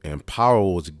 and power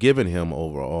was given him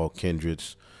over all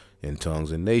kindreds and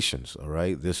tongues and nations. All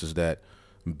right. This is that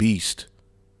beast.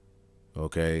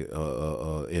 Okay.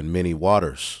 In many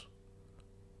waters.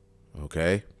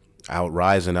 Okay.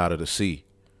 Rising out of the sea.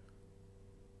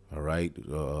 All right.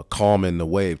 Calming the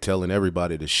wave, telling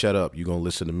everybody to shut up. You're going to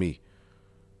listen to me.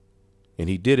 And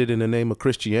he did it in the name of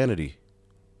Christianity.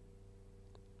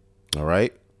 All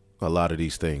right. A lot of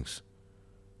these things.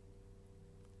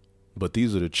 But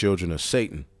these are the children of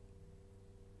Satan.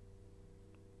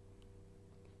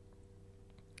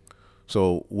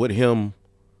 So with him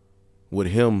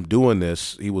doing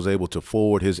this, he was able to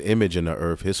forward his image in the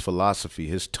earth, his philosophy,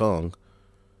 his tongue,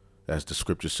 as the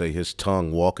scriptures say, his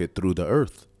tongue walketh through the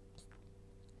earth.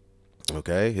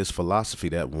 Okay, his philosophy,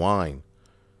 that wine.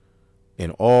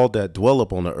 And all that dwell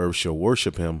upon the earth shall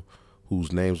worship him,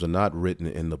 whose names are not written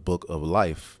in the book of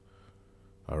life,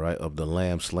 all right, of the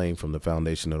Lamb slain from the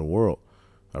foundation of the world.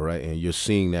 All right, and you're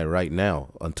seeing that right now.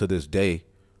 Unto this day,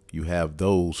 you have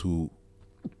those who,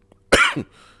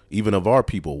 even of our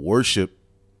people, worship,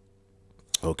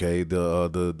 okay,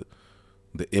 the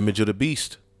image of the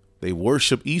beast. They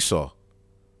worship Esau.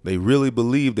 They really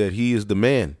believe that he is the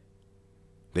man.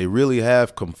 They really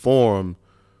have conformed,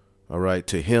 all right,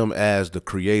 to him as the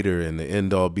creator and the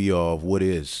end all be all of what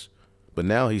is. But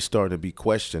now he's starting to be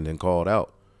questioned and called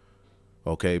out.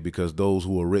 Okay, because those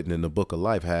who are written in the book of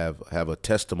life have a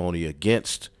testimony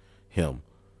against him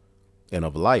and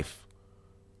of life.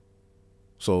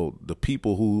 So the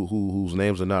people whose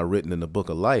names are not written in the book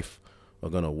of life are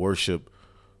going to worship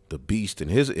the beast in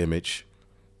his image.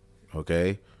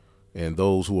 Okay, and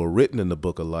those who are written in the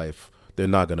book of life, they're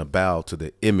not going to bow to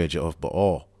the image of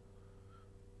Baal.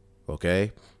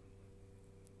 Okay.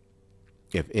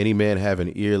 If any man have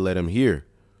an ear, let him hear.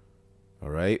 All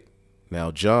right.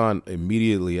 Now, John,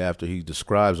 immediately after he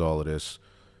describes all of this,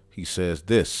 he says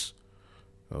this.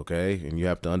 Okay. And you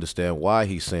have to understand why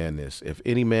he's saying this. If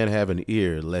any man have an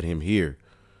ear, let him hear.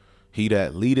 He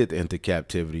that leadeth into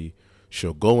captivity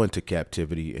shall go into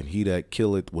captivity, and he that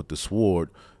killeth with the sword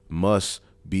must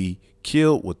be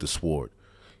killed with the sword.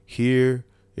 Here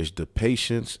is the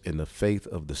patience and the faith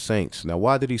of the saints. Now,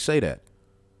 why did he say that?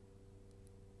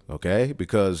 Okay,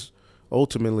 because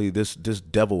ultimately this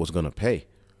devil was going to pay.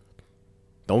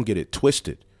 Don't get it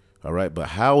twisted. All right. But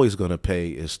how he's going to pay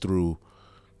is through,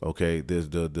 okay, there's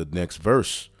the next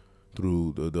verse,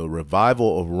 through the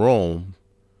revival of Rome.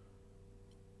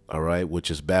 All right.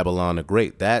 Which is Babylon the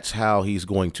Great. That's how he's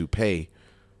going to pay.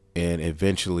 And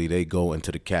eventually they go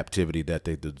into the captivity that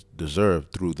they deserve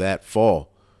through that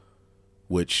fall,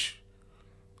 which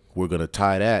we're going to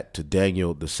tie that to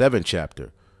Daniel, the 7th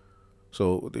chapter.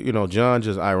 So, you know, John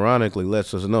just ironically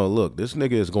lets us know, look, this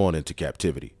nigga is going into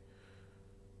captivity.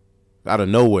 Out of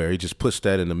nowhere, he just puts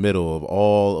that in the middle of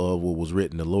all of what was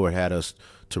written. The Lord had us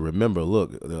to remember,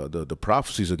 look, the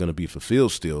prophecies are going to be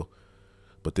fulfilled still,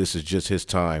 but this is just his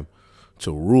time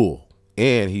to rule.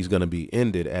 And he's going to be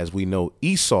ended, as we know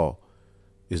Esau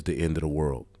is the end of the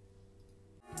world.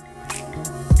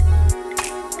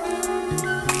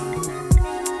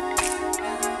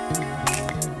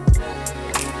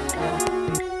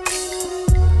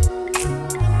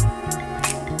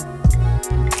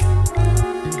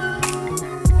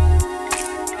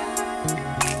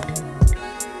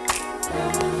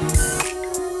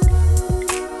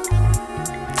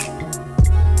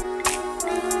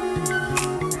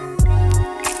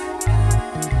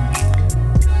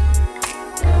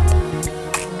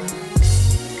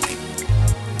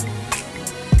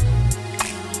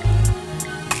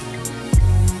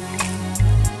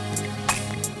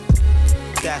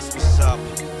 That's what's up.